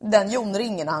 Den Jon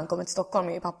ringer när han kommer till Stockholm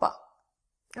är ju pappa.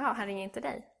 Ja, han ringer inte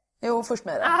dig? Jo, först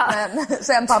mig då. Men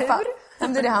sen pappa. Tur.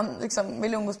 Men det är det, han liksom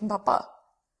vill umgås med pappa.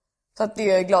 Så att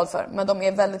det är jag glad för. Men de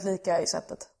är väldigt lika i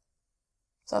sättet.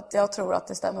 Så att jag tror att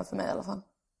det stämmer för mig i alla fall.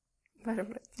 Vad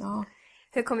roligt. Ja.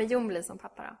 Hur kommer Jon bli som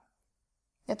pappa då?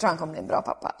 Jag tror han kommer bli en bra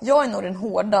pappa. Jag är nog den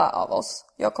hårda av oss.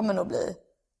 Jag kommer nog bli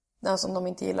den som de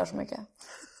inte gillar så mycket.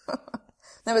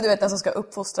 Nej, men du vet, den som ska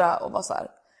uppfostra och vara så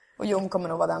här. Och Jon kommer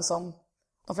nog vara den som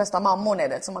de flesta mammor är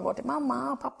det, som man går till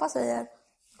mamma och pappa säger.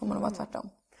 Kommer nog vara tvärtom.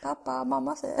 Pappa,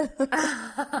 mamma säger.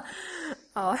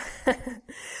 Ja.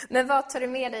 Men vad tar du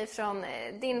med dig från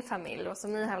din familj och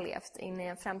som ni har levt in i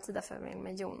en framtida familj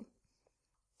med Jon?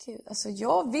 Gud, alltså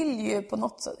jag vill ju på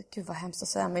något sätt, gud vad hemskt att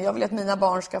säga, men jag vill att mina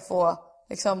barn ska få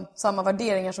liksom samma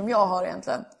värderingar som jag har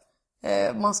egentligen.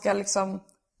 Man ska liksom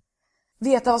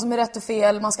veta vad som är rätt och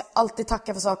fel, man ska alltid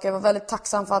tacka för saker, vara väldigt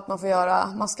tacksam för att man får göra.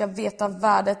 Man ska veta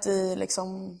värdet i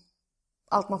liksom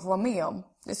allt man får vara med om.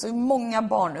 Det är så många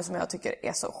barn nu som jag tycker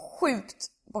är så sjukt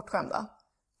bortskämda.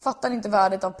 Fattar inte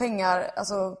värdet av pengar.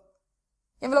 Alltså,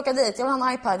 jag vill åka dit, jag vill ha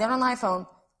en iPad, jag vill ha en iPhone.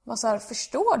 Så här,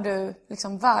 förstår du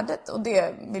liksom värdet? Och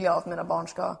det vill jag att mina barn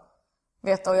ska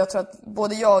veta. Och jag tror att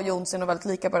både jag och Jon ser nog väldigt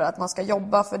lika på det. Att man ska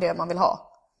jobba för det man vill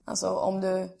ha. Alltså om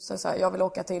du säger så här, jag vill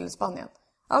åka till Spanien.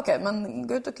 Okej, men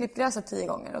gå ut och klipp gräset 10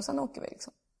 gånger och sen åker vi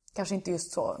liksom. Kanske inte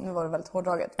just så, nu var det väldigt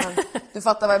hårdraget. Men du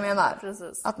fattar vad jag menar.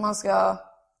 Precis. Att man ska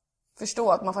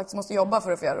förstå att man faktiskt måste jobba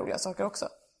för att få göra roliga saker också.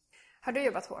 Har du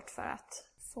jobbat hårt för att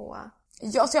få...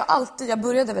 Ja, alltså jag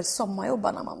började väl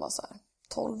sommarjobba när man var så här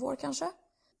 12 år kanske.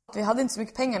 Vi hade inte så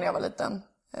mycket pengar när jag var liten.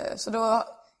 Så då,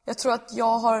 jag tror att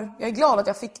jag är glad att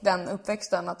jag fick den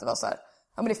uppväxten att det var så här,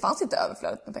 ja men det fanns inte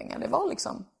överflödet med pengar. Det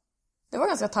var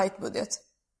ganska tajt budget.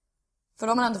 För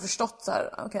då har man ändå förstått så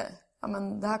här, okej, ja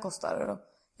men det här kostar. Och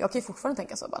jag kan ju fortfarande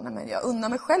tänka så bara, nej men jag unnar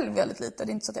mig själv väldigt lite.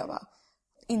 Det är inte så att jag bara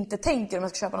inte tänker om jag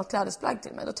ska köpa något klädesplagg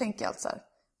till mig. Då tänker jag alltid så här,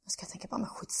 jag ska tänka bara, men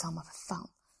skitsamma för fan.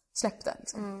 Släpp det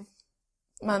liksom.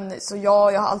 Men så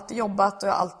jag har alltid jobbat och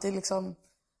jag har alltid liksom...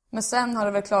 Men sen har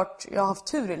det väl klart, jag har haft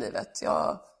tur i livet.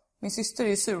 Min syster är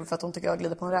ju sur för att hon tycker jag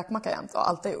glider på en räkmacka jämt. Och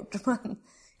alltid gjort. Men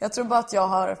jag tror bara att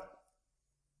jag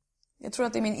tror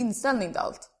att det är min inställning till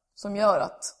allt som gör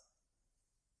att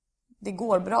det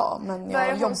går bra. Men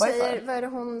jag jobbar för. Vad är det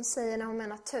hon säger när hon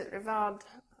menar tur?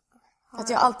 Att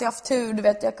jag alltid haft tur, du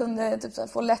vet. Jag kunde typ så här,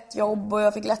 få lätt jobb och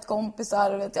jag fick lätt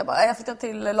kompisar. Du vet. Jag flyttade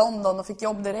till London och fick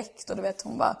jobb direkt. Och du vet,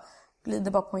 hon bara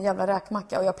glider bara på en jävla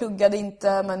räkmacka. Och jag pluggade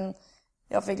inte, men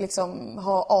jag fick liksom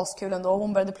ha askul ändå.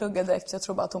 Hon började plugga direkt, så jag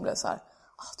tror bara att hon blev så här,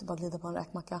 du bara glider på en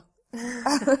räkmacka.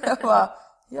 Jag bara,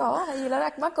 ja, jag gillar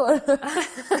räkmackor.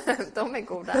 De är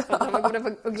goda. De är goda på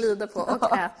att glida på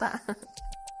och äta.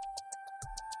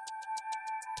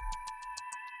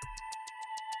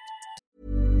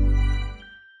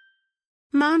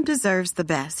 Mom deserves the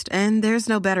best, and there's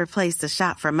no better place to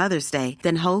shop for Mother's Day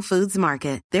than Whole Foods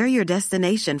Market. They're your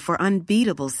destination for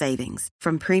unbeatable savings,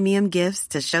 from premium gifts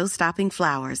to show-stopping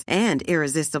flowers and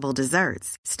irresistible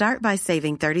desserts. Start by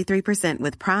saving 33%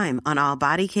 with Prime on all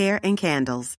body care and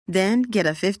candles. Then get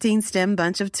a 15-stem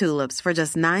bunch of tulips for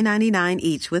just $9.99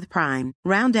 each with Prime.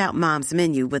 Round out Mom's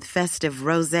menu with festive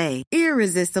rosé,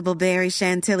 irresistible berry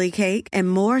chantilly cake, and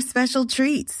more special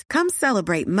treats. Come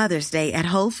celebrate Mother's Day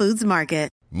at Whole Foods Market.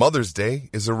 Mother's Day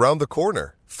is around the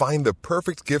corner. Find the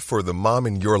perfect gift for the mom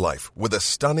in your life with a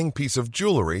stunning piece of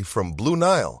jewelry from Blue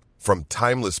Nile. From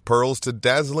timeless pearls to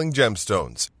dazzling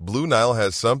gemstones, Blue Nile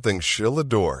has something she'll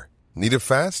adore. Need it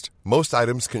fast? Most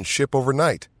items can ship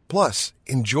overnight. Plus,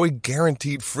 enjoy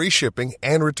guaranteed free shipping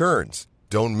and returns.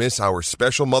 Don't miss our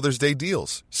special Mother's Day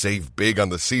deals. Save big on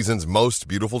the season's most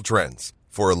beautiful trends.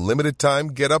 For a limited time,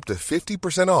 get up to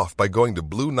 50% off by going to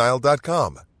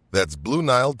BlueNile.com. That's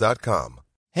BlueNile.com.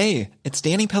 Hey, it's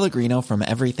Danny Pellegrino from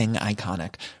Everything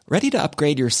Iconic. Ready to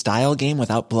upgrade your style game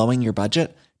without blowing your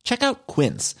budget? Check out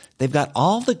Quince. They've got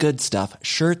all the good stuff,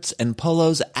 shirts and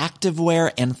polos,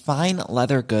 activewear, and fine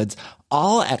leather goods,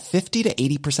 all at 50 to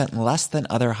 80% less than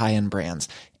other high-end brands.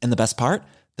 And the best part?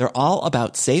 They're all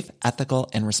about safe, ethical,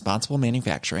 and responsible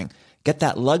manufacturing. Get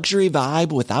that luxury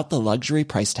vibe without the luxury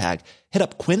price tag. Hit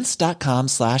up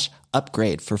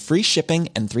quince.com/upgrade for free shipping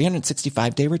and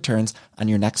 365-day returns on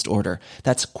your next order.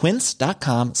 That's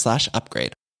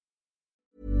quince.com/upgrade.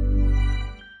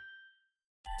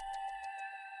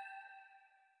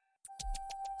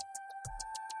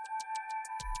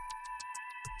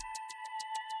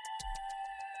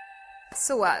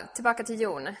 Så, tillbaka till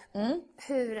Jon.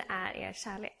 Hur är er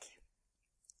kärlek?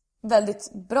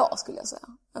 Väldigt bra skulle jag säga.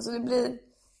 Alltså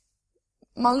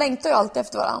man längtar ju alltid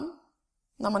efter varann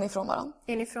när man är ifrån varann.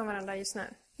 Är ni ifrån varandra just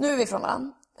nu? Nu är vi ifrån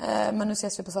varann, men nu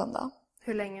ses vi på söndag.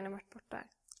 Hur länge har ni varit borta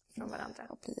från varandra?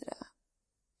 Vad blir det?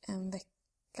 En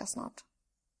vecka snart.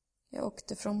 Jag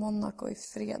åkte från Monaco i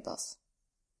fredags.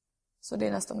 Så det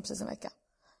är nästan precis en vecka.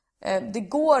 Det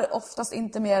går oftast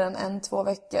inte mer än 1-2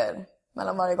 veckor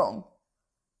mellan varje gång.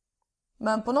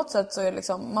 Men på något sätt så är det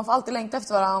liksom, man får alltid längta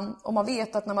efter varandra. Och man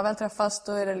vet att när man väl träffas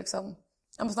då är det liksom,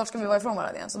 ja men snart ska vi vara ifrån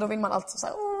varandra igen. Så då vill man alltid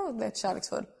säga, det är ett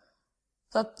kärleksfull.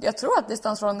 Så att jag tror att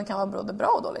distansförhållanden kan vara både bra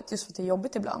och dåligt. Just för att det är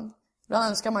jobbigt ibland. Ibland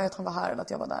önskar man ju att han var här eller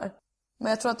att jag var där. Men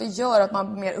jag tror att det gör att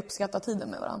man mer uppskattar tiden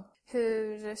med varandra.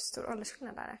 Hur stor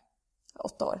åldersskillnad är det?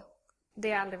 8 år.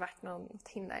 Det har aldrig varit något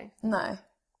hinder? Nej.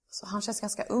 Så han känns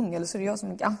ganska ung, eller så är det jag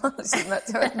som är gammal i sinnet,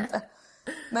 jag vet inte.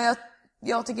 Men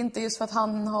jag tycker inte just för att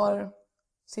han har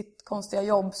sitt konstiga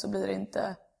jobb så blir det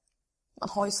inte... Man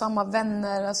har ju samma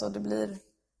vänner, alltså det blir...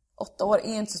 8 år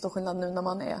är inte så stor skillnad nu när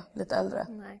man är lite äldre.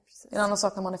 Nej, precis. Det är en annan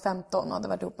sak när man är 15 och hade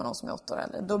varit ihop med någon som är 8 år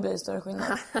äldre. Då blir det större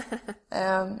skillnad.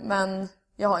 Men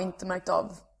jag har inte märkt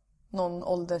av någon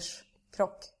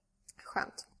ålderskrock.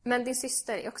 Skönt. Men din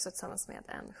syster är också tillsammans med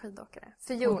en skidåkare.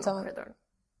 För Jon skidor.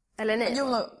 Eller nej?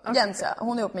 Jon och Jens, ja.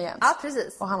 Hon är ihop med Jens. Ja,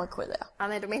 precis. Och han var skidor, ja. Ja,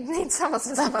 nej, de är inte tillsammans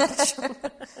med samma person.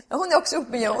 Ja, hon är också ihop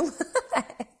med Jon.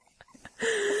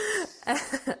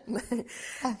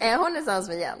 Är hon tillsammans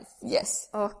med Jens? Yes.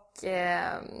 Och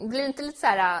blir det inte lite så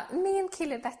här, min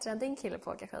kille är bättre än din kille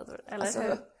på åka skidor? Eller Alltså,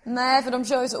 hur? nej, för de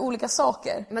kör ju så olika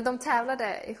saker. Men de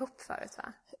tävlade ihop förut,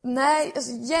 va? Nej,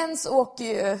 alltså Jens åker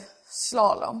ju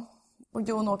slalom. Och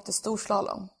Jon åkte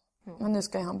storslalom. Men nu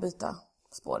ska ju han byta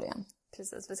spår igen.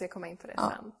 Precis, vi ska komma in på det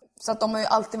Ja. sen. Så att de har ju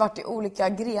alltid varit i olika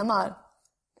grenar.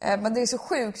 Men det är så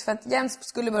sjukt för att Jens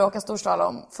skulle börja åka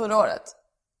storslalom förra året.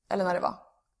 Eller när det var.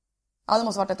 Ja, det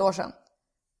måste ha varit ett år sedan.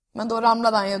 Men då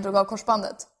ramlade han ju och drog av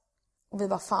korsbandet. Och vi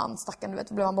bara, fan stackarn, du vet,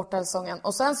 då blev han borta hela säsongen.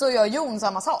 Och sen så gör Jon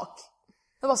samma sak.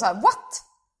 Jag var så här, what?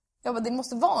 Jag bara, det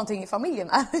måste vara någonting i familjen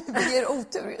här. Det är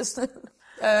otur just nu.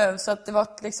 Så att det var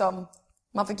liksom,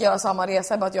 man fick göra samma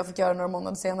resa, bara att jag fick göra några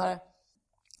månader senare.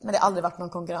 Men det har aldrig varit någon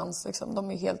konkurrens liksom.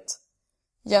 De är helt...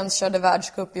 Jens körde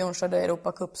världscup, Jon körde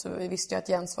Europacup, så vi visste ju att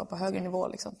Jens var på högre nivå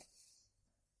liksom.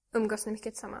 Umgås ni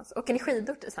mycket tillsammans? Åker ni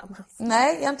skidor tillsammans?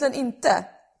 Nej, egentligen inte.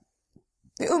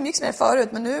 Vi umgicks mer förut,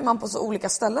 men nu är man på så olika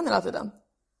ställen hela tiden.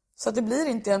 Så att det blir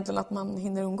inte egentligen att man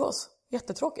hinner umgås.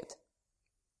 Jättetråkigt.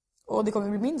 Och det kommer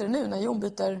bli mindre nu när Jon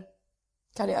byter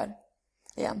karriär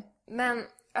igen. Men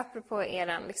apropå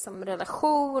er liksom,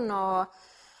 relation och...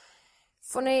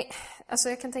 Får ni... Alltså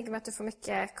jag kan tänka mig att du får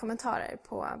mycket kommentarer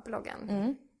på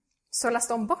bloggen. Så läs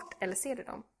dem bort eller ser du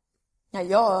dem? Ja,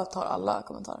 jag tar alla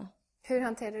kommentarer. Hur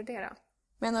hanterar du det då?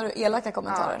 Menar du elaka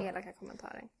kommentarer? Ja, elaka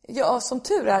kommentarer. Ja, som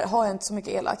tur är har jag inte så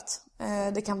mycket elakt.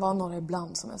 Det kan vara några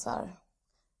ibland som är så här.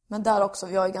 Men där också,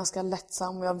 jag är ganska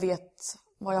lättsam och jag vet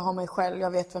vad jag har mig själv.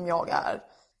 Jag vet vem jag är.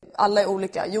 Alla är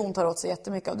olika. Jon tar åt sig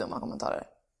jättemycket av dumma kommentarer.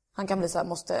 Han kan bli så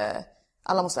här,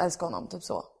 alla måste älska honom, typ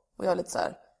så. Och jag är lite så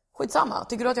här, skitsamma.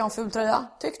 Tycker du att jag har en ful tröja?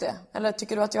 Tyck det. Eller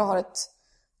tycker du att jag har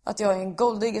att jag är en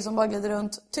golddigger som bara glider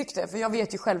runt? Tyck det, för jag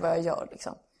vet ju själv vad jag gör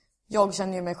liksom. Jag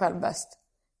känner ju mig själv bäst.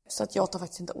 Så att jag tar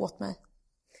faktiskt inte åt mig.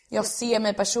 Jag ser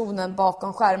mig personen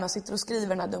bakom skärmen sitter och skriver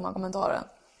den här dumma kommentaren.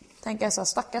 Tänker jag så här,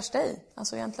 stackars dig.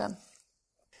 Alltså egentligen.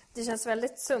 Det känns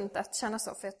väldigt sunt att känna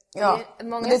så. För att Ja, det är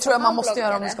många men det tror jag man måste bloggare.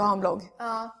 göra om du ska ha en blogg.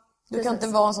 Ja, du kan precis.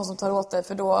 inte vara en sån som tar åt dig,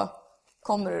 för då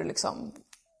kommer du liksom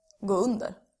gå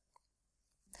under.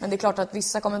 Men det är klart att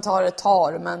vissa kommentarer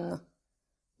tar, men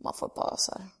man får bara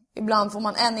så här. Ibland får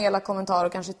man en elak kommentar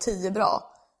och kanske 10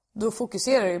 bra. Då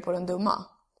fokuserar du ju på den dumma.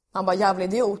 Man bara, jävla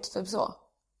idiot, typ så.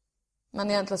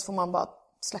 Men egentligen så får man bara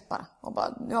släppa det. Och bara,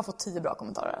 nu har jag fått 10 bra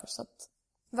kommentarer här, så att...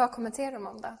 Vad kommenterar de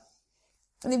om då?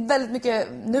 Det är väldigt mycket,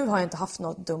 nu har jag inte haft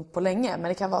något dumt på länge, men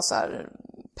det kan vara så här,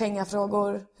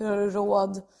 pengafrågor, hur har du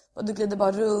råd? Du glider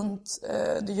bara runt,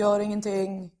 du gör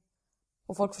ingenting.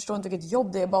 Och folk förstår inte vilket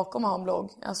jobb det är bakom att ha en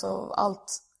blogg. Alltså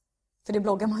allt, för det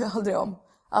bloggar man ju aldrig om.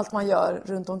 Allt man gör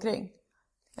runt omkring.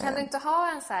 Kan du inte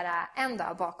ha en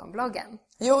dag bakom bloggen?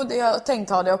 Jo, jag har tänkt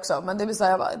ha det också, men det blir så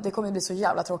här, det kommer bli så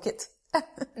jävla tråkigt.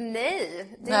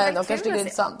 Nej, det är Nej, väl de kul kanske tycker det är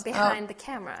att se intressant. behind the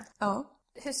camera. Ja.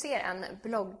 Hur ser en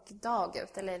bloggdag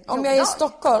ut? Eller Om jobbdag? jag är i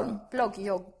Stockholm.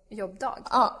 Bloggjobbdag.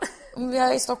 Ja, om jag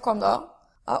är i Stockholm då.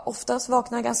 Ja, oftast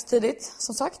vaknar jag ganska tidigt.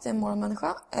 Som sagt, jag är en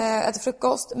morgonmänniska. Äter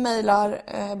frukost,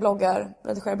 mejlar, bloggar,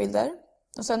 redigerar bilder.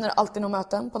 Och sen är det alltid några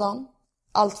möten på dagen.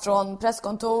 Allt från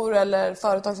presskontor eller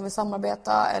företag som vill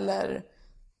samarbeta. Eller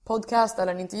podcast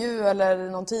eller en intervju eller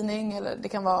någon tidning. Eller det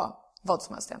kan vara vad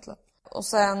som helst egentligen. Och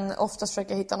sen oftast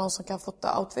försöker jag hitta någon som kan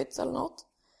fota outfits eller något.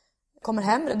 Kommer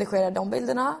hem, redigerar de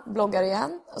bilderna, bloggar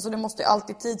igen. Alltså du måste ju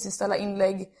alltid tidsinställa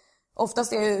inlägg.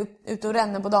 Oftast är jag ute och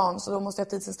ränner på dagen, så då måste jag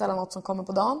tidsinställa något som kommer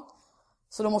på dagen.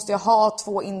 Så då måste jag ha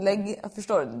 2 inlägg. Jag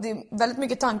förstår, det är väldigt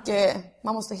mycket tanke.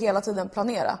 Man måste hela tiden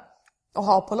planera och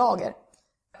ha på lager.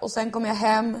 Och sen kommer jag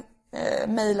hem,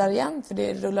 mejlar igen, för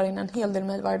det rullar in en hel del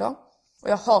mejl varje dag. Och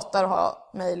jag hatar att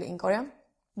ha mejl i inkorgen.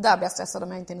 Där blir jag stressad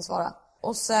om jag inte hinner svara.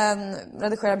 Och sen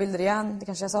redigerar bilder igen, det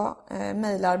kanske jag sa.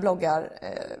 Mejlar, bloggar.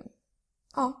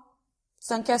 Ja.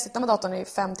 Sen kan jag sitta med datorn i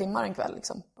 5 timmar en kväll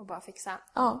liksom. Och bara fixa.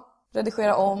 Ja.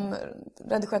 Redigera om,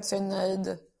 redigera så jag är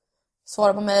nöjd.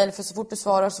 Svara på mejl, för så fort du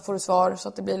svarar så får du svar. Så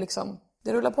att det blir liksom,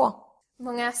 det rullar på.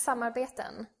 Många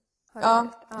samarbeten har Ja, du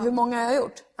gjort? Ja. hur många jag har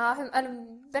gjort? Ja,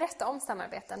 berätta om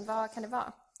samarbeten, vad kan det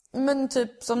vara? Men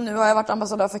typ som nu har jag varit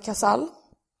ambassadör för Casall.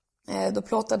 Då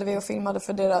plåtade vi och filmade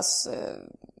för deras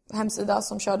hemsida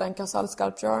som körde en Casall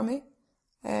Sculpture Army.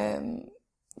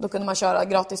 Då kunde man köra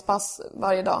gratispass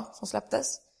varje dag som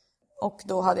släpptes. Och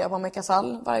då hade jag på mig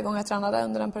Casall varje gång jag tränade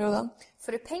under den perioden.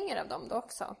 Får du pengar av dem då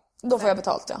också? Då får jag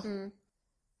betalt, ja.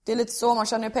 Det är lite så, man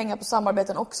tjänar ju pengar på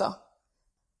samarbeten också.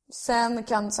 Sen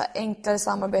kan så här, enklare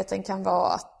samarbeten kan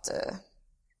vara att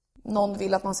någon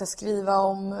vill att man ska skriva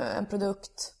om en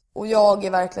produkt. Och jag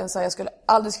är verkligen så här, jag skulle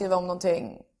aldrig skriva om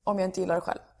någonting om jag inte gillar det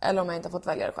själv. Eller om jag inte har fått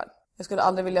välja det själv. Jag skulle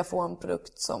aldrig vilja få en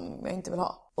produkt som jag inte vill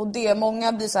ha. Och det,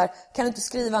 många blir så här, kan du inte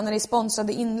skriva när det är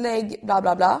sponsrade inlägg, bla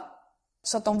bla bla.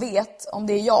 Så att de vet om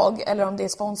det är jag eller om det är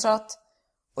sponsrat.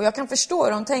 Och jag kan förstå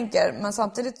hur de tänker, men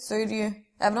samtidigt så är det ju,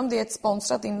 även om det är ett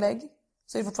sponsrat inlägg,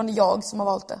 så är det fortfarande jag som har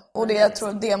valt det. Och det, jag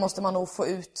tror det måste man nog få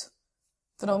ut.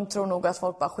 För de tror nog att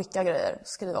folk bara skickar grejer och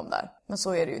skriver om det här. Men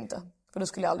så är det ju inte. För då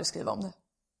skulle jag aldrig skriva om det.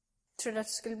 Tror du att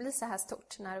det skulle bli så här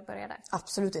stort när du började?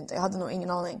 Absolut inte, jag hade nog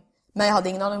ingen aning. Men jag hade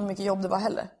ingen aning om hur mycket jobb det var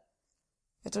heller.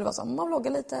 Jag tror det var så här, man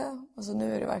vloggar lite. Och så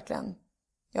nu är det verkligen...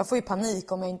 Jag får ju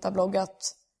panik om jag inte har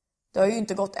bloggat. Det har ju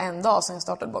inte gått en dag sedan jag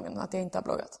startade bloggen att jag inte har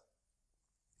bloggat.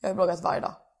 Jag har bloggat varje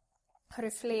dag. Har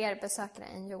du fler besökare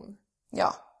än Jon?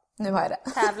 Ja, nu har jag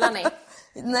det. Tävlar ni?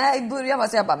 Nej, i början var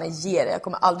så jag bara, men ge det, jag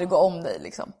kommer aldrig gå om dig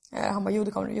liksom. Han bara, jo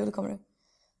det kommer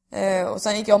du. Och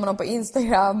sen gick jag om honom på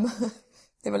Instagram.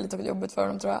 Det var lite jobbigt för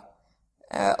honom tror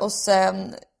jag. Och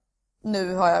sen,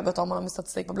 nu har jag gått om honom med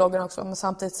statistik på bloggen också. Men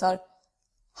samtidigt så här,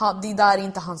 det där är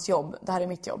inte hans jobb, det här är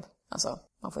mitt jobb. Alltså,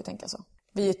 man får ju tänka så.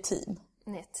 Vi är ett team.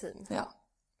 Ni är ett team. Ja.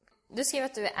 Du skriver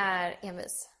att du är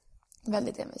envis.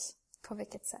 Väldigt envis. På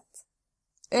vilket sätt?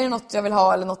 Är det något jag vill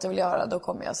ha eller något jag vill göra, då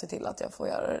kommer jag se till att jag får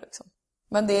göra det liksom.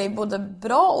 Men det är både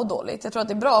bra och dåligt. Jag tror att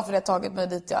det är bra för det har tagit mig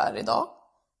dit jag är idag.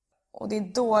 Och det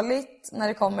är dåligt när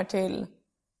det kommer till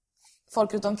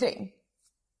folk runt omkring.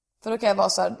 För då kan jag vara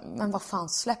så här, men vad fan,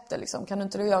 släpp det liksom. Kan du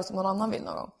inte göra som någon annan vill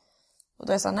någon gång? Och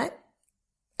då är jag så här, nej.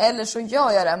 Eller så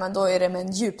gör jag det, men då är det med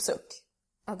en djup suck.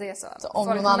 Ja, det är så. Så om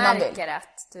folk någon annan märker vill.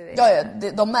 Att du är...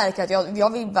 Ja, de märker att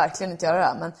jag vill verkligen inte göra det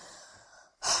här, men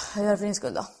jag gör det för din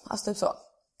skull då. Alltså typ så.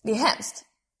 Det är hemskt.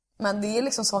 Men det är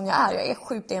liksom sån jag är. Jag är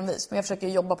sjukt envis, men jag försöker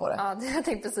jobba på det. Ja, det jag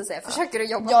tänkte precis säga. Försöker du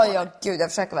jobba på det? Ja, gud, jag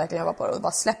försöker verkligen jobba på det. Och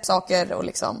bara släpp saker och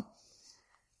liksom...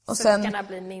 Och suckarna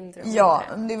blir mindre och mindre. Ja,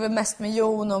 det är väl mest med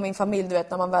Jon och min familj, du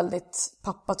vet, när man väldigt...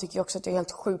 Pappa tycker ju också att jag är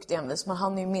helt sjukt envis, men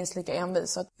han är ju minst lika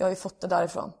envis. Så att jag har ju fått det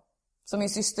därifrån. Så min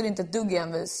syster är inte ett dugg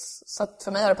envis. Så att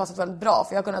för mig har det passat väldigt bra,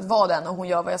 för jag har kunnat vara den och hon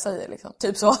gör vad jag säger liksom.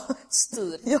 Typ så.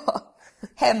 Styr. Ja,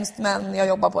 hemskt, men jag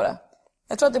jobbar på det.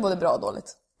 Jag tror att det är både bra och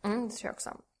dåligt. Det tror jag också.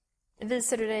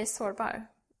 Visar du dig sårbar?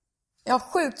 Jag har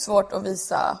sjukt svårt att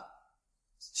visa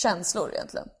känslor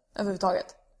egentligen,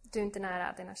 överhuvudtaget. Du är inte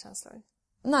nära dina känslor?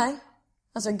 Nej,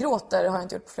 alltså gråter har jag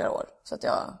inte gjort på flera år. Så att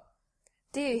jag...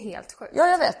 Det är ju helt sjukt. Ja,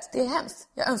 jag vet, det är hemskt.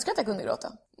 Jag önskar att jag kunde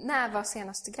gråta. När var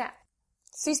senast du grät?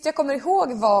 Sist jag kommer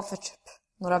ihåg var för typ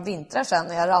några vintrar sedan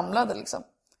när jag ramlade liksom.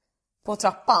 På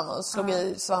trappan och slog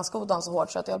i svanskotan så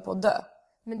hårt så att jag höll på att dö.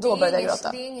 Men då började jag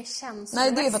gråta. Det är inget känslomässigt.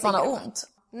 Nej, det är för att man har ont.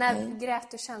 När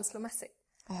grät du känslomässigt?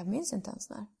 Jag minns inte ens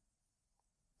när.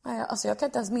 Nej, alltså jag kan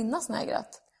inte ens minnas när jag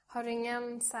grät. Har du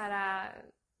ingen så här,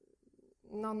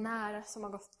 någon nära som har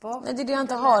gått bort? Nej, det är det jag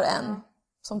inte har än,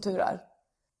 som tur är.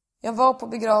 Jag var på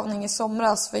begravning i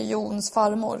somras för Jons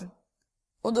farmor.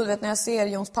 Och då vet när jag ser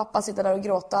Jons pappa sitta där och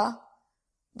gråta,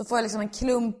 då får jag liksom en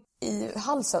klump i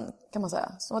halsen, kan man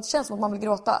säga. Som att det känns som att man vill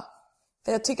gråta.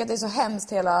 För jag tycker att det är så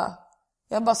hemskt hela...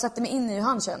 Jag bara sätter mig in i hur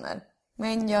han känner.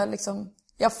 Men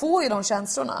jag får ju de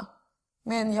känslorna.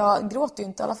 Men jag gråter ju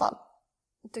inte i alla fall.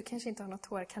 Du kanske inte har några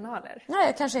tårkanaler?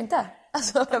 Nej, kanske inte.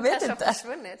 Alltså, jag vet inte. Har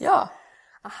försvunnit. Ja.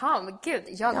 Aha, men gud,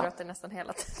 jag gråter nästan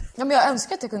hela tiden. Ja, men jag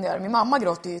önskar att jag kunde göra det. Min mamma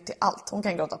gråter ju till allt. Hon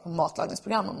kan gråta på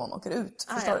matlagningsprogram om hon åker ut.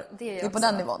 Förstår du? Det är på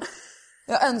den nivån.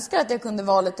 Jag önskar att jag kunde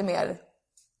vara lite mer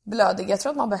blödig. Jag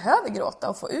tror att man behöver gråta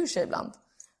och få ur sig ibland.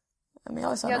 Men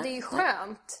jag är så, det är ju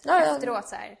skönt efteråt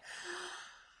så här.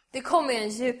 Det kommer ju en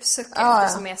djup suck efter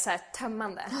som är så här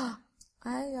tömmande.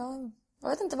 Nej, jag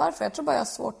vet inte varför. Jag tror bara jag har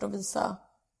svårt att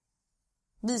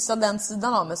visa den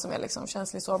sidan av mig som är liksom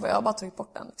känslig sårbar. Jag har bara tryckt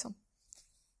bort den liksom.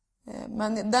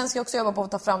 Men den ska jag också jobba på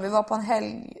att ta fram. Vi var på en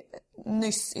helg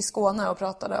nyss i Skåne och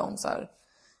pratade om så här,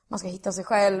 man ska hitta sig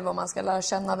själv och man ska lära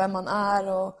känna vem man är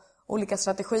och olika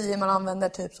strategier man använder,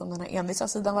 typ som den här envisa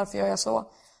sidan, varför gör jag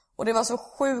så? Och det var så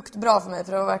sjukt bra för mig,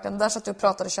 för det var verkligen, där satt jag och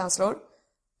pratade känslor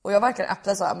och jag verkligen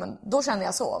öppnade så här, men då kände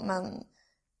jag så, men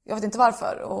jag vet inte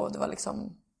varför. Och det var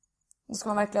liksom, då ska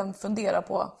man verkligen fundera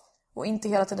på och inte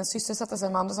hela tiden sysselsätta sig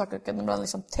med andra saker, utan ibland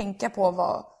liksom tänka på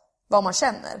vad man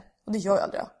känner. Och det gör jag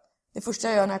aldrig. Det första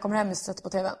jag gör när jag kommer hem är att sätta på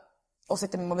tvn och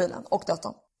sitter med mobilen och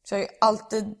datorn. Så jag är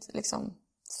alltid liksom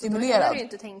stimulerad. Så då kan du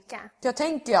inte tänka. Jag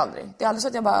tänker ju aldrig. Det är aldrig så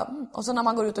att jag bara... Och så när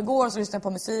man går ut och går så lyssnar jag på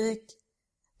musik.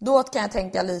 Då kan jag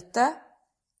tänka lite.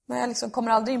 Men jag liksom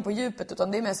kommer aldrig in på djupet,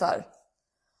 utan det är mer så här...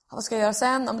 Vad ska jag göra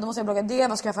sen? Då måste jag blogga det.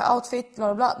 Vad ska jag för outfit? Bla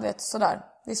bla bla. Du vet, sådär.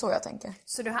 Det är så jag tänker.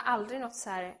 Så du har aldrig något så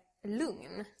här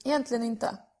lugn? Egentligen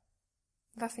inte.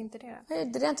 Varför inte det då? Det är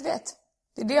det jag inte vet.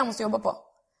 Det är det jag måste jobba på.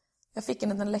 Jag fick en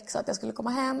liten läxa att jag skulle komma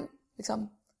hem. Liksom,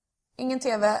 ingen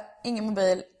tv, ingen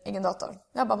mobil, ingen dator.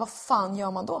 Jag bara, vad fan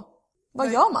gör man då? Vad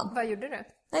gör man? Vad gjorde du? Nej,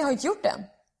 jag har inte gjort det än.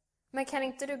 Men kan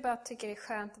inte du bara tycka det är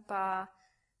skönt att bara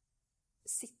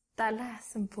sitta och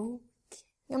läsa en bok?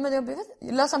 Ja, men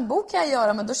läsa en bok kan jag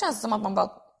göra, men då känns det som att man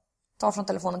bara tar från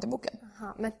telefonen till boken.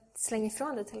 Aha, men släng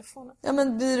ifrån dig telefonen. Ja,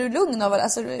 men blir du lugn av det?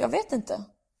 Alltså, jag vet inte.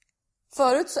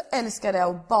 Förut så älskade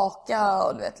jag att baka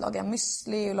och laga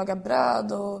müsli och laga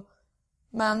bröd.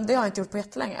 Men det har jag inte gjort på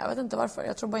jättelänge. Jag vet inte varför.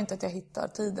 Jag tror bara inte att jag hittar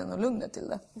tiden och lugnet till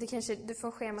det. Det kanske du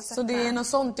får schemasätta. Så det är något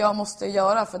sånt jag måste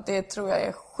göra, för det tror jag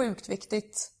är sjukt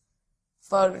viktigt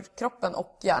för kroppen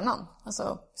och hjärnan.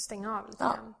 Alltså, stänga av lite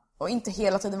grann. Och inte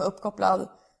hela tiden vara uppkopplad.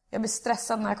 Jag blir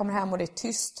stressad när jag kommer hem och det är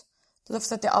tyst. Därför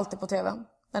sätter jag alltid på tvn.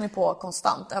 Den är på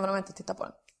konstant, även om jag inte tittar på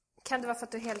den. Kan det vara för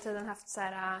att du hela tiden haft så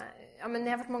här, ja men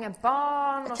det har varit många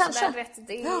barn och kanske. Så där, vet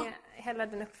det, hela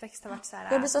din uppväxt har varit så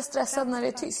här. Jag blir så stressad när det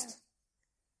är tyst.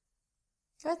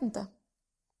 Jag vet inte.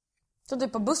 Så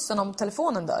typ på bussen om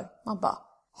telefonen dör. Man bara,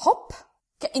 hopp.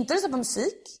 Kan inte lyssna på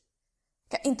musik?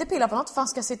 Kan inte pilla på något? Fan,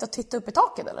 ska jag sitta och titta upp i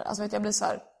taket eller? Alltså vet jag blir så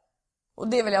här. Och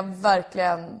det vill jag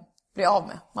verkligen bli av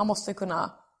med. Man måste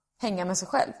kunna hänga med sig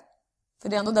själv. För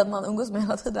det är ändå den man umgås med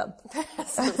hela tiden.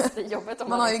 Precis, det är jobbigt om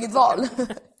man har ju inget val.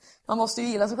 Man måste ju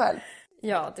gilla sig själv.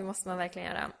 Ja, det måste man verkligen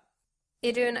göra.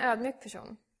 Är du en ödmjuk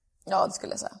person? Ja, det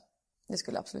skulle jag säga. Det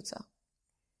skulle jag absolut säga.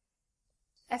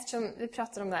 Eftersom vi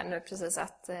pratar om det här nu precis,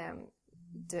 att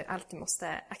du alltid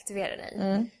måste aktivera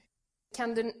dig.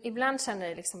 Kan du ibland känna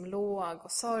dig liksom låg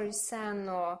och sorgsen?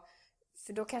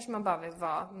 För då kanske man bara vill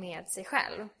vara med sig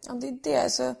själv. Ja, det är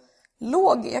det. Så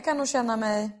låg, jag kan nog känna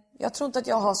mig... Jag tror inte att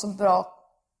jag har så bra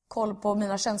koll på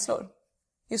mina känslor.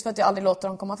 Just för att jag aldrig låter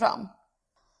dem komma fram.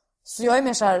 Så jag är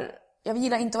mer så här... Jag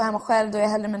gillar inte att vara hemma själv, då är jag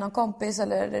hellre med någon kompis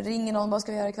eller ringer någon, vad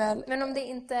ska vi göra ikväll? Men om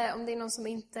det är någon som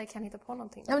inte kan hitta på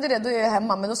någonting? Ja, men det är det, då är jag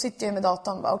hemma, men då sitter jag med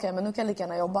datorn och bara, okej, men nu kan jag lika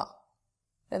gärna jobba.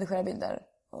 Redigera bilder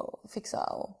och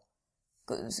fixa och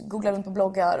googla runt på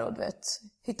bloggar och du vet,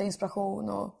 hitta inspiration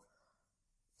och...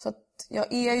 Så att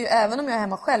jag är ju, även om jag är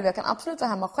hemma själv, jag kan absolut vara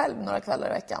hemma själv några kvällar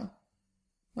i veckan.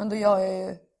 Men då gör jag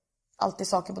ju alltid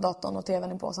saker på datorn och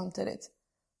tvn är på samtidigt.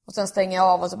 Och sen stänger jag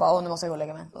av och så bara, nu måste jag gå och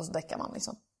lägga mig. Och så däckar man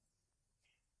liksom.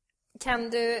 Kan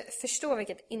du förstå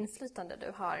vilket inflytande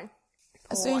du har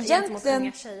på gentemot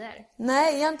unga tjejer?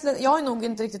 Nej, egentligen, jag har nog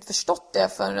inte riktigt förstått det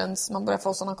förrän man börjar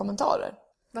få sådana kommentarer.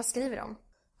 Vad skriver de?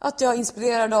 Att jag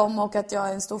inspirerar dem och att jag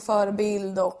är en stor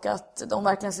förebild och att de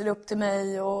verkligen ser upp till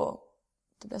mig och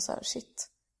det blir så här, shit.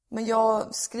 Men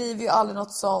jag skriver ju aldrig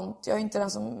något sånt. Jag är inte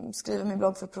den som skriver min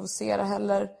blogg för att provocera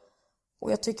heller.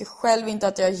 Och jag tycker själv inte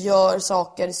att jag gör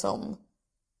saker som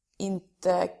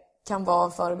inte kan vara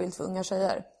en förebild för unga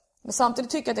tjejer. Men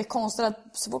samtidigt tycker jag att det är konstigt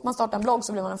att så fort man startar en blogg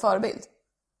så blir man en förebild.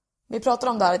 Vi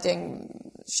pratade om det här ett gäng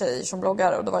tjejer som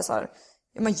bloggar och då var det så här,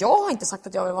 men jag har inte sagt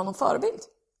att jag vill vara någon förebild.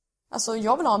 Alltså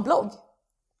jag vill ha en blogg.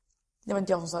 Det var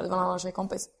inte jag som sa det, det var en annan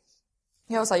tjejkompis.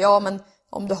 Jag var så här, ja men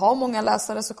om du har många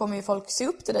läsare så kommer ju folk se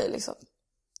upp till dig liksom.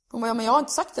 Hon bara, ja men jag har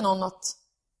inte sagt till någon att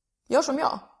gör som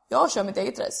jag kör mitt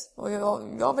eget race. Och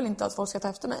jag vill inte att folk ska ta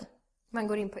efter mig. Man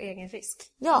går in på egen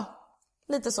risk. Ja,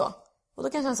 lite så. Och då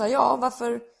kan jag känna så här, ja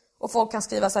varför... Och folk kan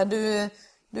skriva så här, du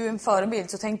är en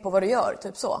förebild så tänk på vad du gör,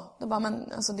 typ så. Då bara,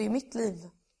 men alltså det är mitt liv.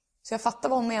 Så jag fattar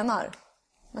vad hon menar.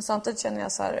 Men samtidigt känner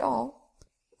jag så här, ja,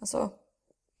 alltså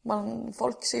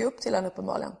folk ser ju upp till en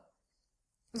uppenbarligen.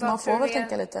 Så man får väl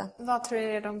tänka lite. Vad tror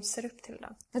du de ser upp till då?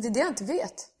 Ja, det är det jag inte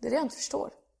vet. Det är det jag inte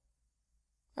förstår.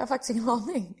 Jag har faktiskt ingen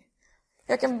aning.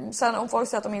 Sen om folk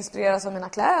säger att de inspireras av mina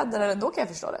kläder, då kan jag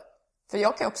förstå det. För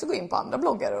jag kan också gå in på andra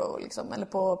bloggar och liksom, eller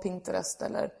på Pinterest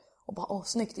och bara,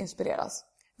 snyggt inspireras.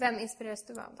 Vem inspireras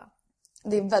du av då?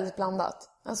 Det är väldigt blandat.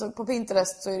 Alltså på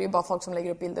Pinterest så är det ju bara folk som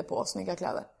lägger upp bilder på snygga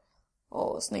kläder.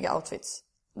 Och snygga outfits.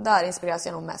 Där inspireras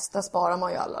jag nog mest. Där sparar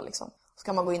man ju alla liksom. Så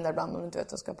kan man gå in där ibland om du inte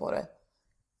vet vad du ska på dig.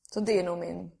 Så det är nog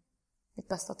mitt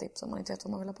bästa tips om man inte vet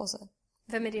vad man vill ha på sig.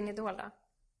 Vem är din idol då?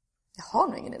 Jag har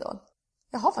nog ingen idol.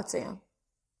 Jag har faktiskt ingen.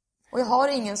 Och jag har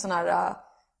ingen sån här...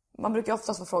 Man brukar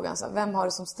oftast få frågan så här, vem har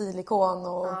du som stilikon?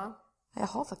 Och jag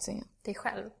har faktiskt ingen. Dig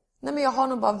själv? Nej, men jag har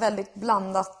nog bara väldigt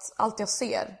blandat allt jag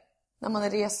ser. När man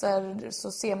reser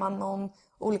så ser man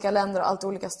olika länder och allt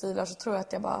olika stilar, så tror jag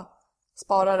att jag bara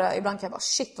sparar det. Ibland kan jag bara,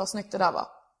 shit vad snyggt det där var.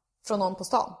 Från någon på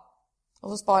stan. Och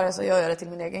så sparar jag så gör jag det till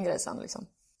min egen grej sen liksom.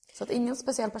 Så att ingen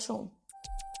speciell person.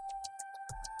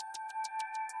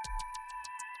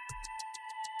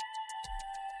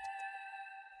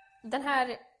 Den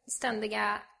här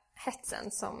ständiga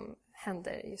hetsen som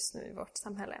händer just nu i vårt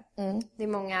samhälle. Det är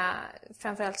många,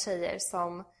 framförallt tjejer,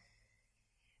 som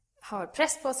har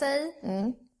press på sig.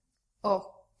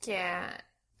 Och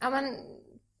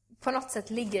på något sätt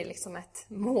ligger liksom ett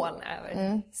moln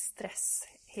över stress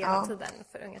hela tiden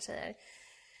för unga tjejer.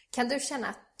 Kan du känna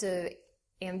att du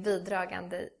är en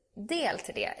bidragande del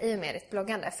till det i och med ditt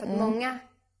bloggande? För att många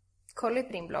kollar ju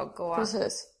på din blogg och...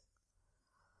 Precis.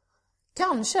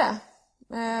 Kanske.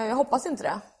 Jag hoppas inte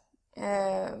det.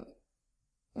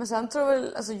 Men sen tror jag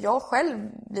väl, alltså jag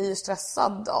själv blir ju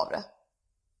stressad av det.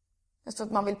 Jag tror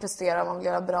att man vill prestera, man vill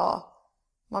göra bra.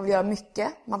 Man vill göra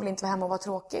mycket. Man vill inte vara hemma och vara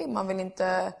tråkig. Man vill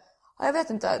inte... Ja, jag vet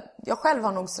inte. Jag själv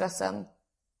har nog stressen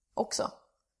också.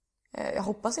 Jag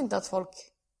hoppas inte att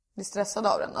folk blir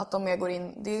stressade av den. Att de går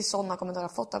in... Det är sådana kommentarer jag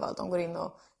har fått av allt. De går in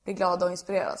och blir glada och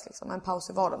inspireras. Liksom. En paus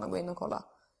i vardagen och gå in och kolla.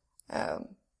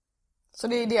 Så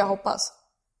det är det jag hoppas.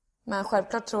 Men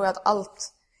självklart tror jag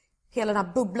att hela den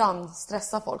här bubblan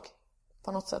stressar folk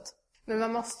på något sätt. Men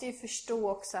man måste ju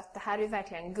förstå också att det här är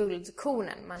verkligen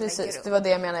guldkornen man lägger upp. Precis, det var det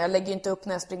jag menar. Jag lägger inte upp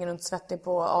när jag springer runt svettig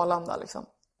på Arlanda liksom.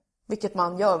 Vilket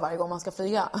man gör varje gång man ska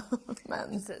flyga. Men...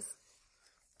 Precis.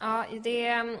 Ja,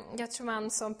 jag tror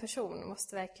man som person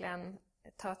måste verkligen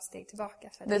ta ett steg tillbaka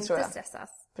för att det inte stressas.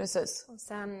 Precis. Och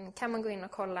sen kan man gå in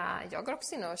och kolla. Jag går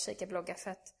också in och kikar bloggar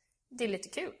för att det är lite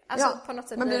kul. Alltså, på något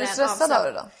sätt men blir du stressad av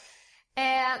det då?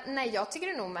 Nej, jag tycker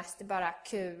det nog mest är bara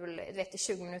kul. Du vet, i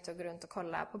 20 minuter att gå runt och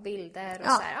kolla på bilder och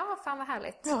så här, fan vad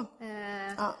härligt.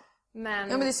 Ja.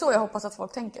 Men det är så jag hoppas att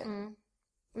folk tänker.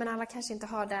 Men alla kanske inte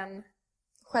har den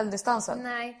självdistansen.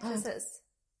 Nej, precis.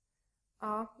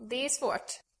 Ja, det är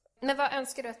svårt. Men vad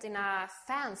önskar du att dina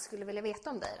fans skulle vilja veta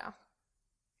om dig då?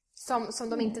 Som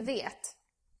de inte vet.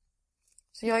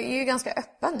 Så jag är ju ganska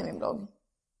öppen i min blogg.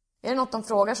 Är det något de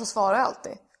frågar så svarar jag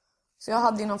alltid. Så jag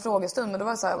hade ju någon frågestund, men då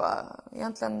var det så här,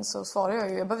 egentligen så svarar jag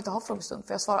ju, jag behöver inte ha frågestund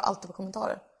för jag svarar alltid på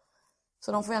kommentarer.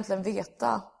 Så de får egentligen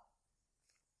veta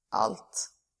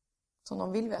allt som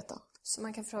de vill veta. Så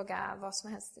man kan fråga vad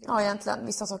som helst? Ja, egentligen.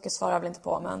 Vissa saker svarar jag väl inte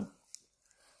på, men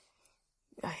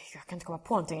jag kan inte komma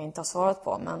på någonting jag inte har svarat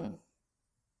på, men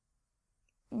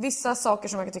vissa saker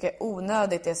som jag kan tycka är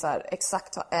onödigt är så här,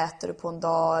 exakt vad äter du på en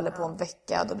dag eller på en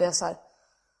vecka. Då blir jag så här,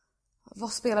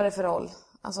 vad spelar det för roll?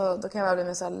 Alltså, då kan jag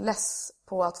bli så här less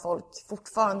på att folk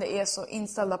fortfarande är så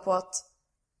inställda på att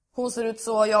hon ser ut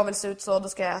så, jag vill se ut så, då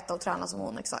ska jag äta och träna som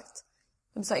hon, exakt.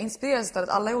 Det blir så här inspireras istället,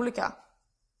 alla är olika.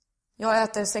 Jag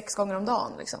äter 6 gånger om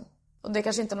dagen liksom. Och det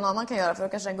kanske inte någon annan kan göra, för då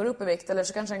kanske den går upp i vikt eller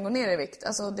så kanske den går ner i vikt.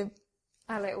 Alltså,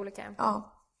 alla är olika.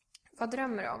 Ja. Vad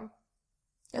drömmer du om?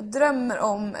 Jag drömmer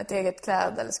om ett eget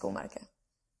kläd- eller skomärke.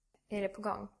 Är det på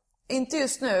gång? Inte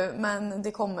just nu, men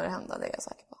det kommer att hända, det är jag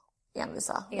säker på.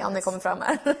 Envisa. Janne kommer fram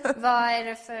här. Vad är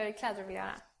det för kläder du vill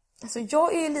göra? Alltså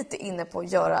jag är lite inne på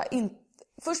att göra...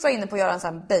 Först var jag inne på att göra en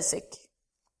sån här basic.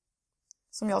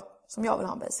 Som jag vill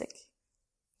ha en basic.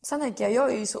 Sen tänker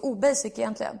jag är ju så obasic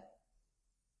egentligen.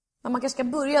 Men man kanske ska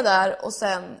börja där och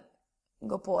sen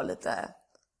gå på lite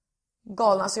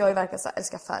galna. Alltså jag är verkligen så här,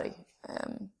 älskar färg.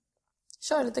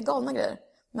 Kör lite galna grejer.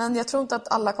 Men jag tror inte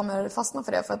att alla kommer fastna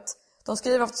för det. För att de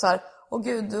skriver ofta så här, åh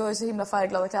gud, du har ju så himla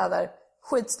färgglada kläder.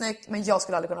 Skitsnyggt, men jag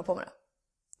skulle aldrig kunna på mig det.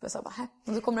 Det är så bara,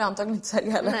 men då kommer det antagligen inte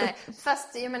sälja heller. Nej,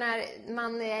 fast jag menar,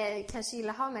 man kanske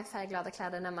gillar att ha med färgglada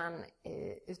kläder när man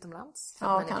är utomlands. För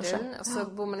att man är kanske. brun, och så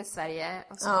bor man i Sverige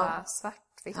och så bara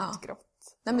svart, vitt,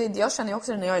 grått. Nej, men jag känner ju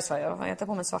också det när jag är i Sverige. Jag tar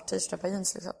på mig en svart t-shirt och ett par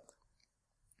jeans liksom.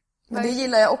 Men det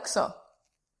gillar jag också.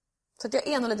 Så att jag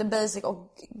är nog lite basic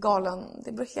och galen.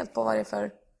 Det beror helt på vad det är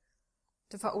för...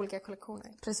 Du får ha olika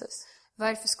kollektioner. Precis. Vad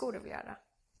är det för skor du vill göra?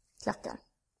 Klackar.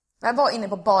 Jag var inne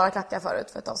på bara klackar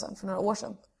förut för ett tag sedan, för några år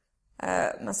sedan.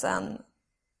 Men sen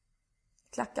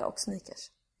klackar och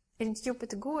sneakers. Är det inte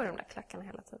jobbigt att gå i de där klackarna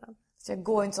hela tiden? Så jag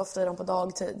går inte så ofta i dem på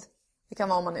dagtid. Det kan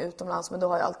vara om man är utomlands, men då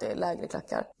har jag alltid lägre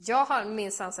klackar. Jag har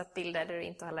minst sett bilder där du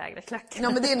inte har lägre klackar. Ja,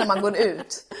 men det är när man går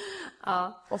ut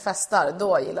ja. Och festar.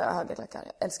 Då gillar jag höga klackar.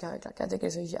 Jag älskar höga klackar. Jag tycker det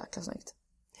är så jäkla snyggt.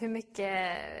 Hur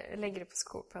mycket lägger du på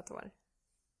skor på ett år?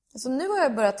 Alltså, nu har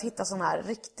jag börjat hitta såna här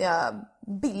riktiga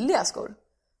billiga skor.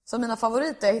 Så mina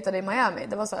favoriter jag hittade i Miami,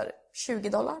 det var så här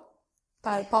 $20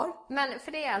 per par. Men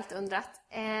för det är jag alltid undrat.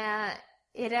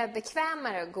 Är det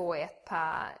bekvämare att gå i ett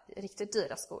par riktigt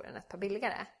dyra skor än ett par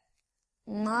billigare?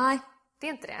 Nej. Det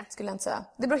är inte det? Skulle jag inte säga.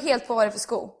 Det beror helt på vad det är för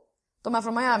sko. De här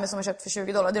från Miami som jag köpt för $20,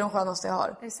 det är de skönaste jag har.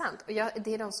 Är det sant? Och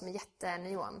det är de som är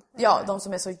jätteneon? Ja, de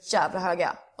som är så jävla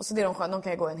höga. Och så det är de sköna, de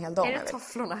kan ju gå en hel dag med. Är det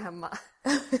tofflorna hemma?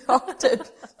 Ja, typ.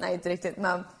 Nej, inte riktigt.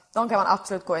 Men de kan man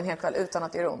absolut gå en hel kväll utan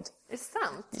att det gör ont. Är det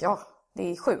sant? Ja,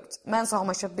 det är sjukt. Men så har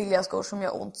man köpt billiga skor som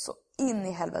gör ont så in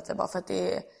i helvete. Bara för att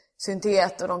det är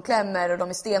syntet och de klämmer och de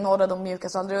är stenhårda, de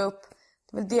mjukas aldrig upp.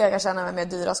 Det är väl det jag kan känna med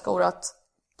dyra skor, att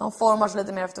de formar sig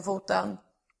lite mer efter foten.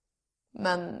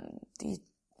 Men det är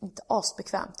inte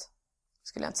asbekvämt,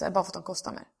 skulle jag inte säga, bara för att de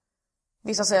kostar mer.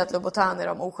 Vissa säger att Louboutin är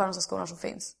de oskönaste skorna som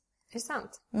finns. Är det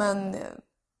sant? Men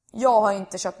jag har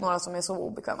inte köpt några som är så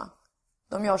obekväma.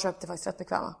 De jag köpte är faktiskt rätt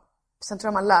bekväma. Sen tror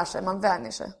jag man lär sig, man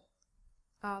vänjer sig.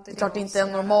 Ja, det är klart det inte är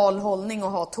en normal hållning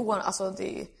att ha tårna. Alltså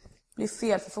det blir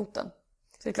fel för foten.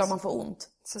 Så det är klart man får ont.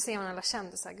 Så ser man alla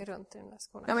kändisar gå runt i de där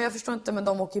skorna. Ja, men jag förstår inte, men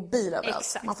de åker bil överallt.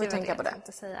 Exakt, man får ju tänka på det.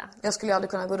 Inte säga. Jag skulle aldrig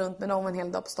kunna gå runt med dem en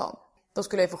hel dag på stan. Då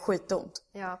skulle jag få skitont.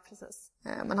 Ja, precis.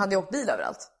 Men hade jag åkt bil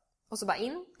överallt. Och så bara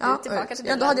in, tillbaka till bilen.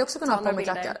 Ja, då hade jag också kunnat ha på mig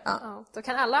klackar. Ja, då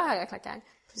kan alla ha höga klackar.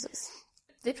 Precis.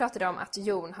 Vi pratade om att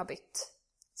Jon har bytt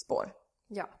spår.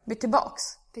 Ja. Bytt tillbaks.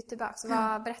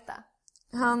 Berätta.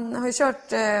 Han har ju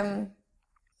kört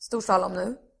storslalom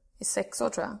nu i 6 år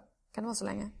tror jag. Kan det vara så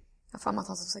länge? Jag har fan att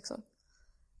han sa 6 år.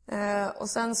 Och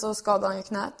sen så skadade han ju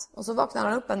knät. Och så vaknade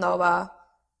han upp en dag och bara,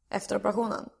 efter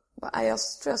operationen. Bara, jag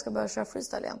tror jag ska börja köra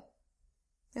freestyle igen.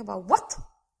 Jag bara, what?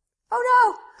 Oh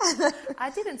no!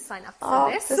 I didn't sign up for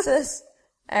this. Ja, precis.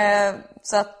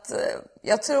 Så att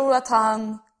jag tror att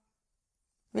han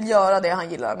vill göra det han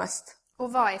gillar mest.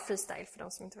 Och vad är freestyle för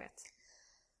de som inte vet?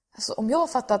 Alltså, om jag har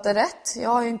fattat det rätt,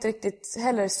 jag är ju inte riktigt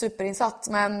heller superinsatt,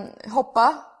 men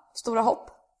hoppa, stora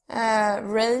hopp,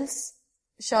 rails,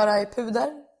 köra i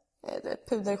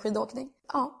puderskidåkning.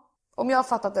 Ja, om jag har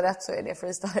fattat det rätt så är det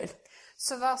freestyle.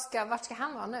 Så vart ska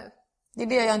han vara nu? Det är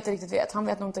det jag inte riktigt vet, han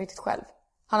vet nog inte riktigt själv.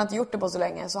 Han har inte gjort det på så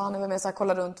länge, så han är väl med så här,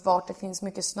 kolla runt vart det finns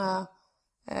mycket snö.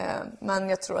 Men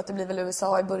jag tror att det blir väl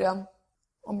USA i början.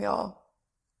 Om jag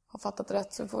har fattat det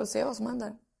rätt, så vi får väl se vad som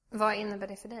händer. Vad innebär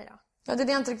det för dig då? Ja, det är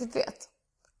det jag inte riktigt vet.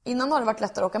 Innan har det varit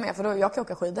lättare att åka med, för då jag kan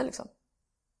åka skidor liksom.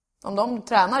 Om de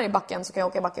tränar i backen så kan jag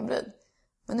åka i backen bredvid.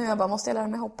 Men nu måste jag lära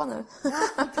mig hoppa nu.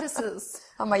 Precis.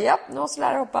 Han bara, ja, nu måste jag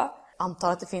lära mig hoppa.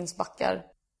 Antar att det finns backar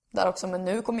där också, men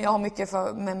nu kommer jag ha mycket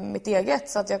med mitt eget,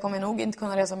 så att jag kommer nog inte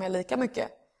kunna resa med lika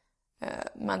mycket.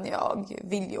 Men jag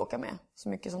vill ju åka med så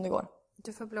mycket som det går.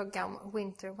 Du får blogga om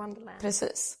Winter Wonderland.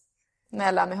 Precis. När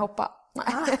jag lär mig hoppa.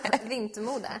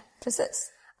 Vintermode.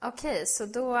 Precis. Okej, så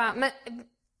då... Men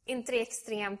inte det är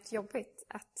extremt jobbigt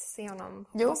att se honom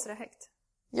hoppa så högt?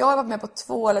 Jag har varit med på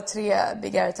 2 eller 3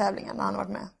 Big Air-tävlingar när han har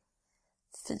varit med.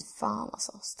 Fy fan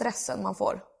alltså. Stressen man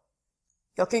får.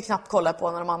 Jag kan ju knappt kolla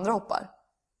på när de andra hoppar.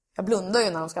 Jag blundar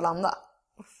ju när de ska landa.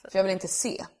 För jag vill inte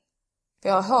se. För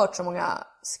jag har hört så många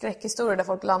skräckhistorier där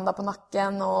folk landar på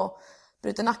nacken och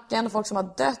bryter nacken. Och folk som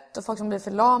har dött och folk som blir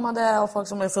förlamade och folk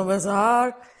som blir så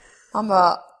här. Han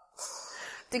bara...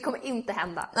 Det kommer inte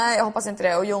hända. Nej, jag hoppas inte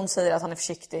det. Och Jon säger att han är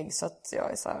försiktig, så att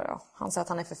jag är så här, han säger att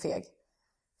han är för feg.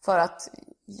 För att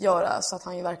göra så att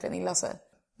han ju verkligen illa sig.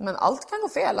 Men allt kan gå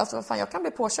fel. Alltså, fan, jag kan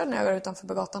bli påkörd när jag går utanför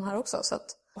på gatan här också. Så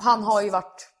att, och han har ju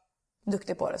varit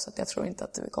duktig på det, så att jag tror inte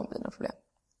att det kommer bli några problem.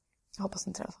 Jag hoppas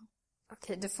inte det i alla fall.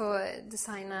 Okej, du får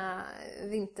designa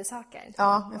vintersaker.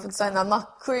 Ja, jag får designa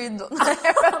nackskydd.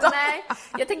 Nej,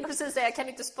 jag tänkte precis säga, jag kan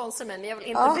inte sponsra mig, men jag vill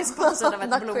inte bli sponsrad av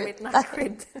ett blommigt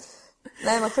nackskydd.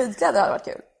 Nej, men skidkläder hade varit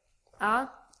kul. Ja.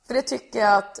 För det tycker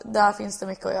jag att där finns det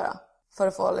mycket att göra. För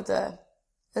att få lite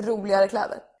roligare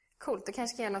kläder. Coolt, du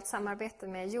kanske kan göra något samarbete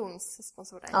med Jons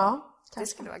sponsorer. Ja, kanske. Det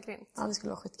skulle vara grymt. Ja, det skulle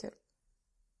vara skitkul.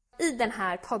 I den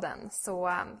här podden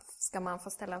så ska man få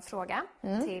ställa en fråga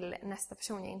till nästa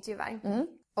person jag intervjuar.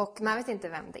 Och man vet inte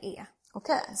vem det är.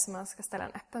 Okej. Så man ska ställa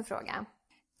en öppen fråga.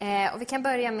 Och vi kan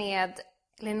börja med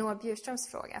Lenore Bjurströms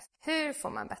fråga. Hur får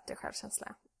man bättre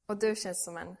självkänsla? Och du känns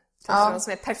som en person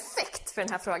som är perfekt för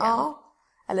den här frågan. Ja,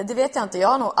 eller det vet jag inte. Jag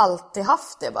har nog alltid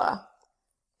haft det bara.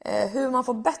 Hur man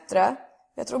får bättre?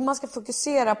 Jag tror man ska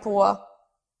fokusera på...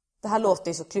 Det här låter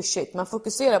ju så klyschigt, men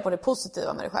fokusera på det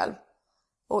positiva med dig själv.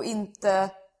 Och inte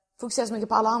fokusera så mycket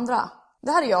på alla andra.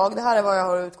 Det här är jag, det här är vad jag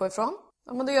har att utgå ifrån.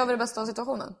 Ja, men då gör vi det bästa av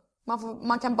situationen.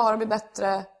 Man kan bara bli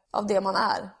bättre av det man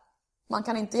är. Man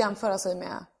kan inte jämföra sig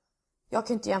med... Jag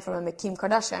kan inte jämföra mig med Kim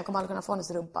Kardashian. Jag kommer aldrig kunna få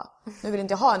hennes rumpa. Nu vill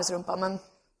inte jag ha hennes rumpa, men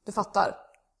du fattar.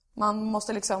 Man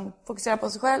måste liksom fokusera på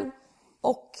sig själv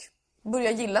och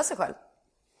börja gilla sig själv.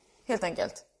 Helt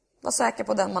enkelt. Vara säker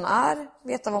på den man är,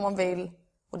 veta vad man vill.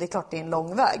 Och det är klart det är en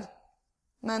lång väg.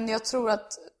 Men jag tror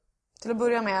att till att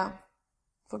börja med,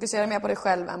 fokusera mer på dig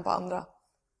själv än på andra.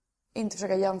 Inte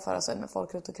försöka jämföra sig med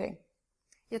folk runt omkring.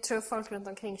 Jag tror folk runt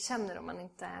omkring känner om man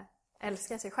inte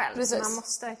älskar sig själv. Precis. Så man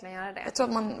måste verkligen göra det. Jag tror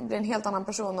att man blir en helt annan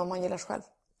person om man gillar sig själv.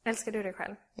 Älskar du dig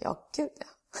själv? Ja, gud ja.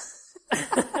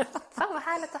 Fan vad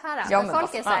härligt att höra. Ja, men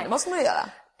folk är så här, det måste man ju göra.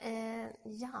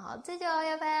 Ja, det gör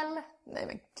jag väl. Nej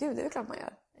men gud, det är väl klart man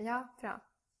gör. Ja, bra.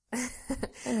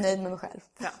 Jag är nöjd med mig själv.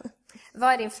 Bra.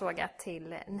 Vad är din fråga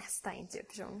till nästa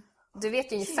intervjuperson? Du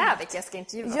vet ju ungefär vilka jag ska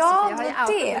intervjua. Ja, jag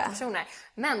har ju det. outat personer.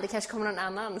 Men det kanske kommer någon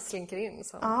annan slinker in.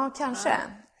 Så. Ja, kanske.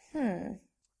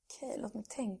 Okej, låt mig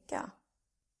tänka.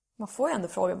 Man får ju ändå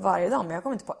frågor varje dag, men jag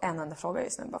kommer inte på en enda fråga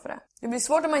just nu bara för det. Det blir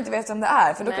svårt om man inte vet vem det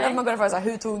är. För då kan man börja fråga så här,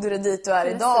 hur tog du det dit du är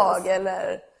idag?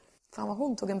 Eller Fan vad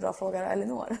hon tog en bra fråga,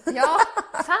 Elinor. Ja,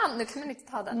 fan, nu kan man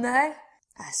inte ta den. Nej.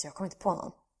 Alltså jag kommer inte på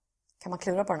någon. Kan man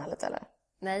klura på den här lite eller?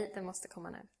 Nej, det måste komma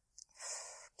nu.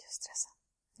 Gud, stressa.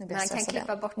 Nu blir jag Man kan stressad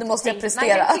klippa igen. bort Nu måste jag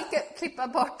prestera. Man kan klippa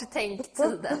bort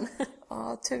tänktiden.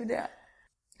 Ja, tur det.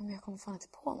 Men jag kommer fan inte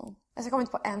på någon. Alltså jag kommer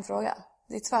inte på en fråga.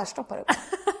 Det är tvärstoppar upp.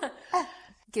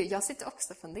 Gud, jag sitter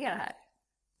också och funderar här.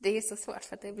 Det är så svårt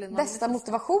för att det blir... Bästa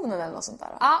motivationen eller något sånt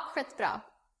där? Ja, skitbra.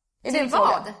 Är Till det vad?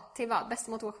 fråga? Till vad?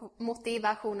 Bästa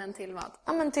motivationen till vad?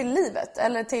 Ja, men till livet.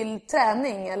 Eller till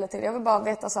träning. Eller till... Jag vill bara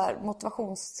veta så här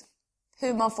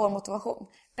hur man får motivation.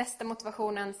 Bästa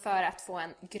motivationen för att få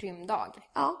en grym dag?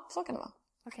 Ja, så kan det vara.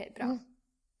 Okej, bra.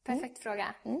 Perfekt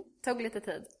fråga. Tog lite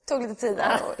tid. Tog lite tid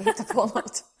att hitta på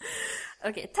något.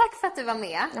 Okej, tack för att du var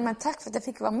med. Ja, men tack för att jag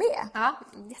fick vara med. Ja,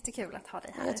 jättekul att ha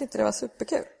dig här. Jag tyckte det var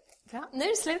superkul. Bra, nu är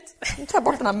det slut. Nu tar jag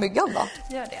bort den här myggan då.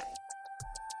 Gör det.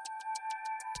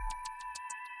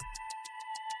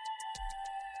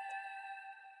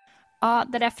 Ja,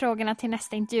 de där frågorna till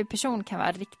nästa intervjuperson kan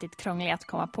vara riktigt krångliga att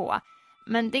komma på.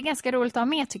 Men det är ganska roligt att ha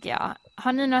med tycker jag.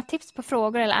 Har ni några tips på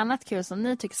frågor eller annat kul som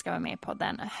ni tycker ska vara med i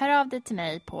podden? Hör av dig till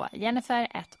mig på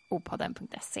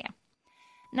jennifer@opodden.se.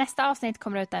 Nästa avsnitt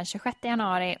kommer ut den 26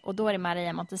 januari och då är det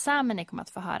Maria Montesami ni kommer att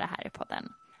få höra här i podden.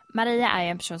 Maria är ju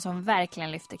en person som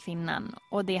verkligen lyfter kvinnan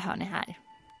och det hör ni här.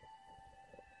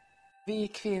 Vi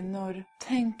kvinnor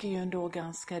tänker ju ändå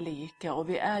ganska lika och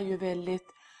vi är ju väldigt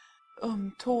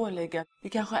ömtåliga. Vi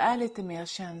kanske är lite mer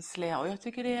känsliga och jag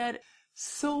tycker det är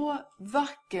så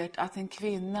vackert att en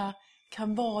kvinna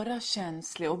kan vara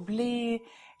känslig och bli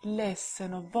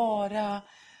ledsen och bara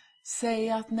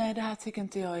säga att nej, det här tycker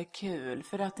inte jag är kul.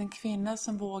 För att en kvinna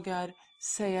som vågar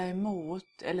säga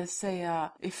emot eller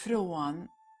säga ifrån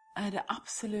är det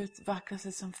absolut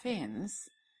vackraste som finns.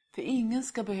 För ingen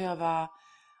ska behöva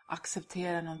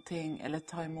acceptera någonting eller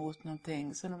ta emot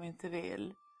någonting som de inte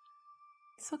vill.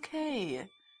 Det är okej.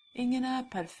 Ingen är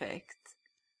perfekt.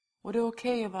 Och det är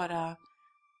okej att vara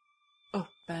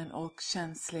öppen och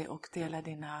känslig och dela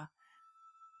dina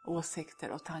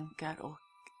åsikter och tankar och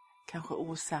kanske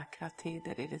osäkra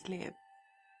tider i ditt liv.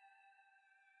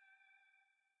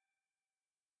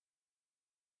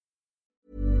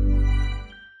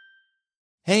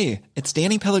 Hey, it's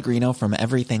Danny Pellegrino from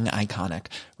Everything Iconic.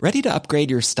 Ready to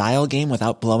upgrade your style game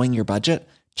without blowing your budget?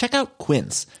 Check out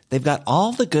Quince. They've got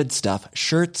all the good stuff,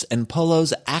 shirts and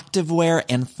polos, activewear,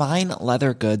 and fine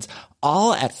leather goods,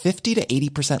 all at 50 to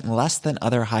 80% less than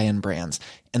other high-end brands.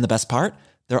 And the best part?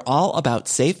 They're all about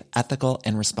safe, ethical,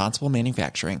 and responsible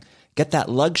manufacturing. Get that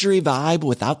luxury vibe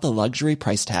without the luxury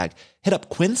price tag. Hit up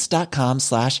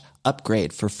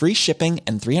quince.com/upgrade for free shipping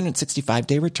and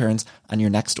 365-day returns on your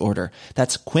next order.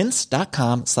 That's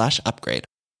quince.com/upgrade.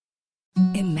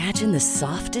 Imagine the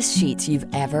softest sheets you've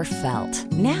ever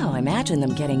felt. Now imagine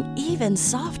them getting even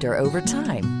softer over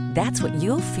time. That's what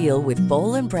you'll feel with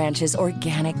Boll & Branch's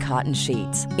organic cotton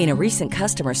sheets. In a recent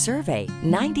customer survey,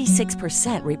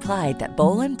 96% replied that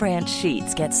Boll & Branch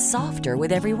sheets get softer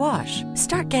with every wash.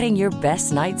 Start getting your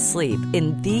best night's sleep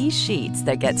in these sheets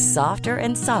that get softer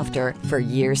and softer for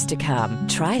years to come.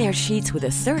 Try their sheets with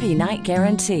a 30-night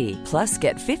guarantee. Plus,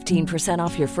 get 15%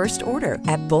 off your first order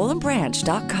at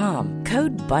bollandbranch.com.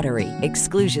 Code BUTTERY.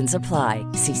 Exclusions apply.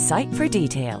 See site for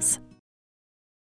details.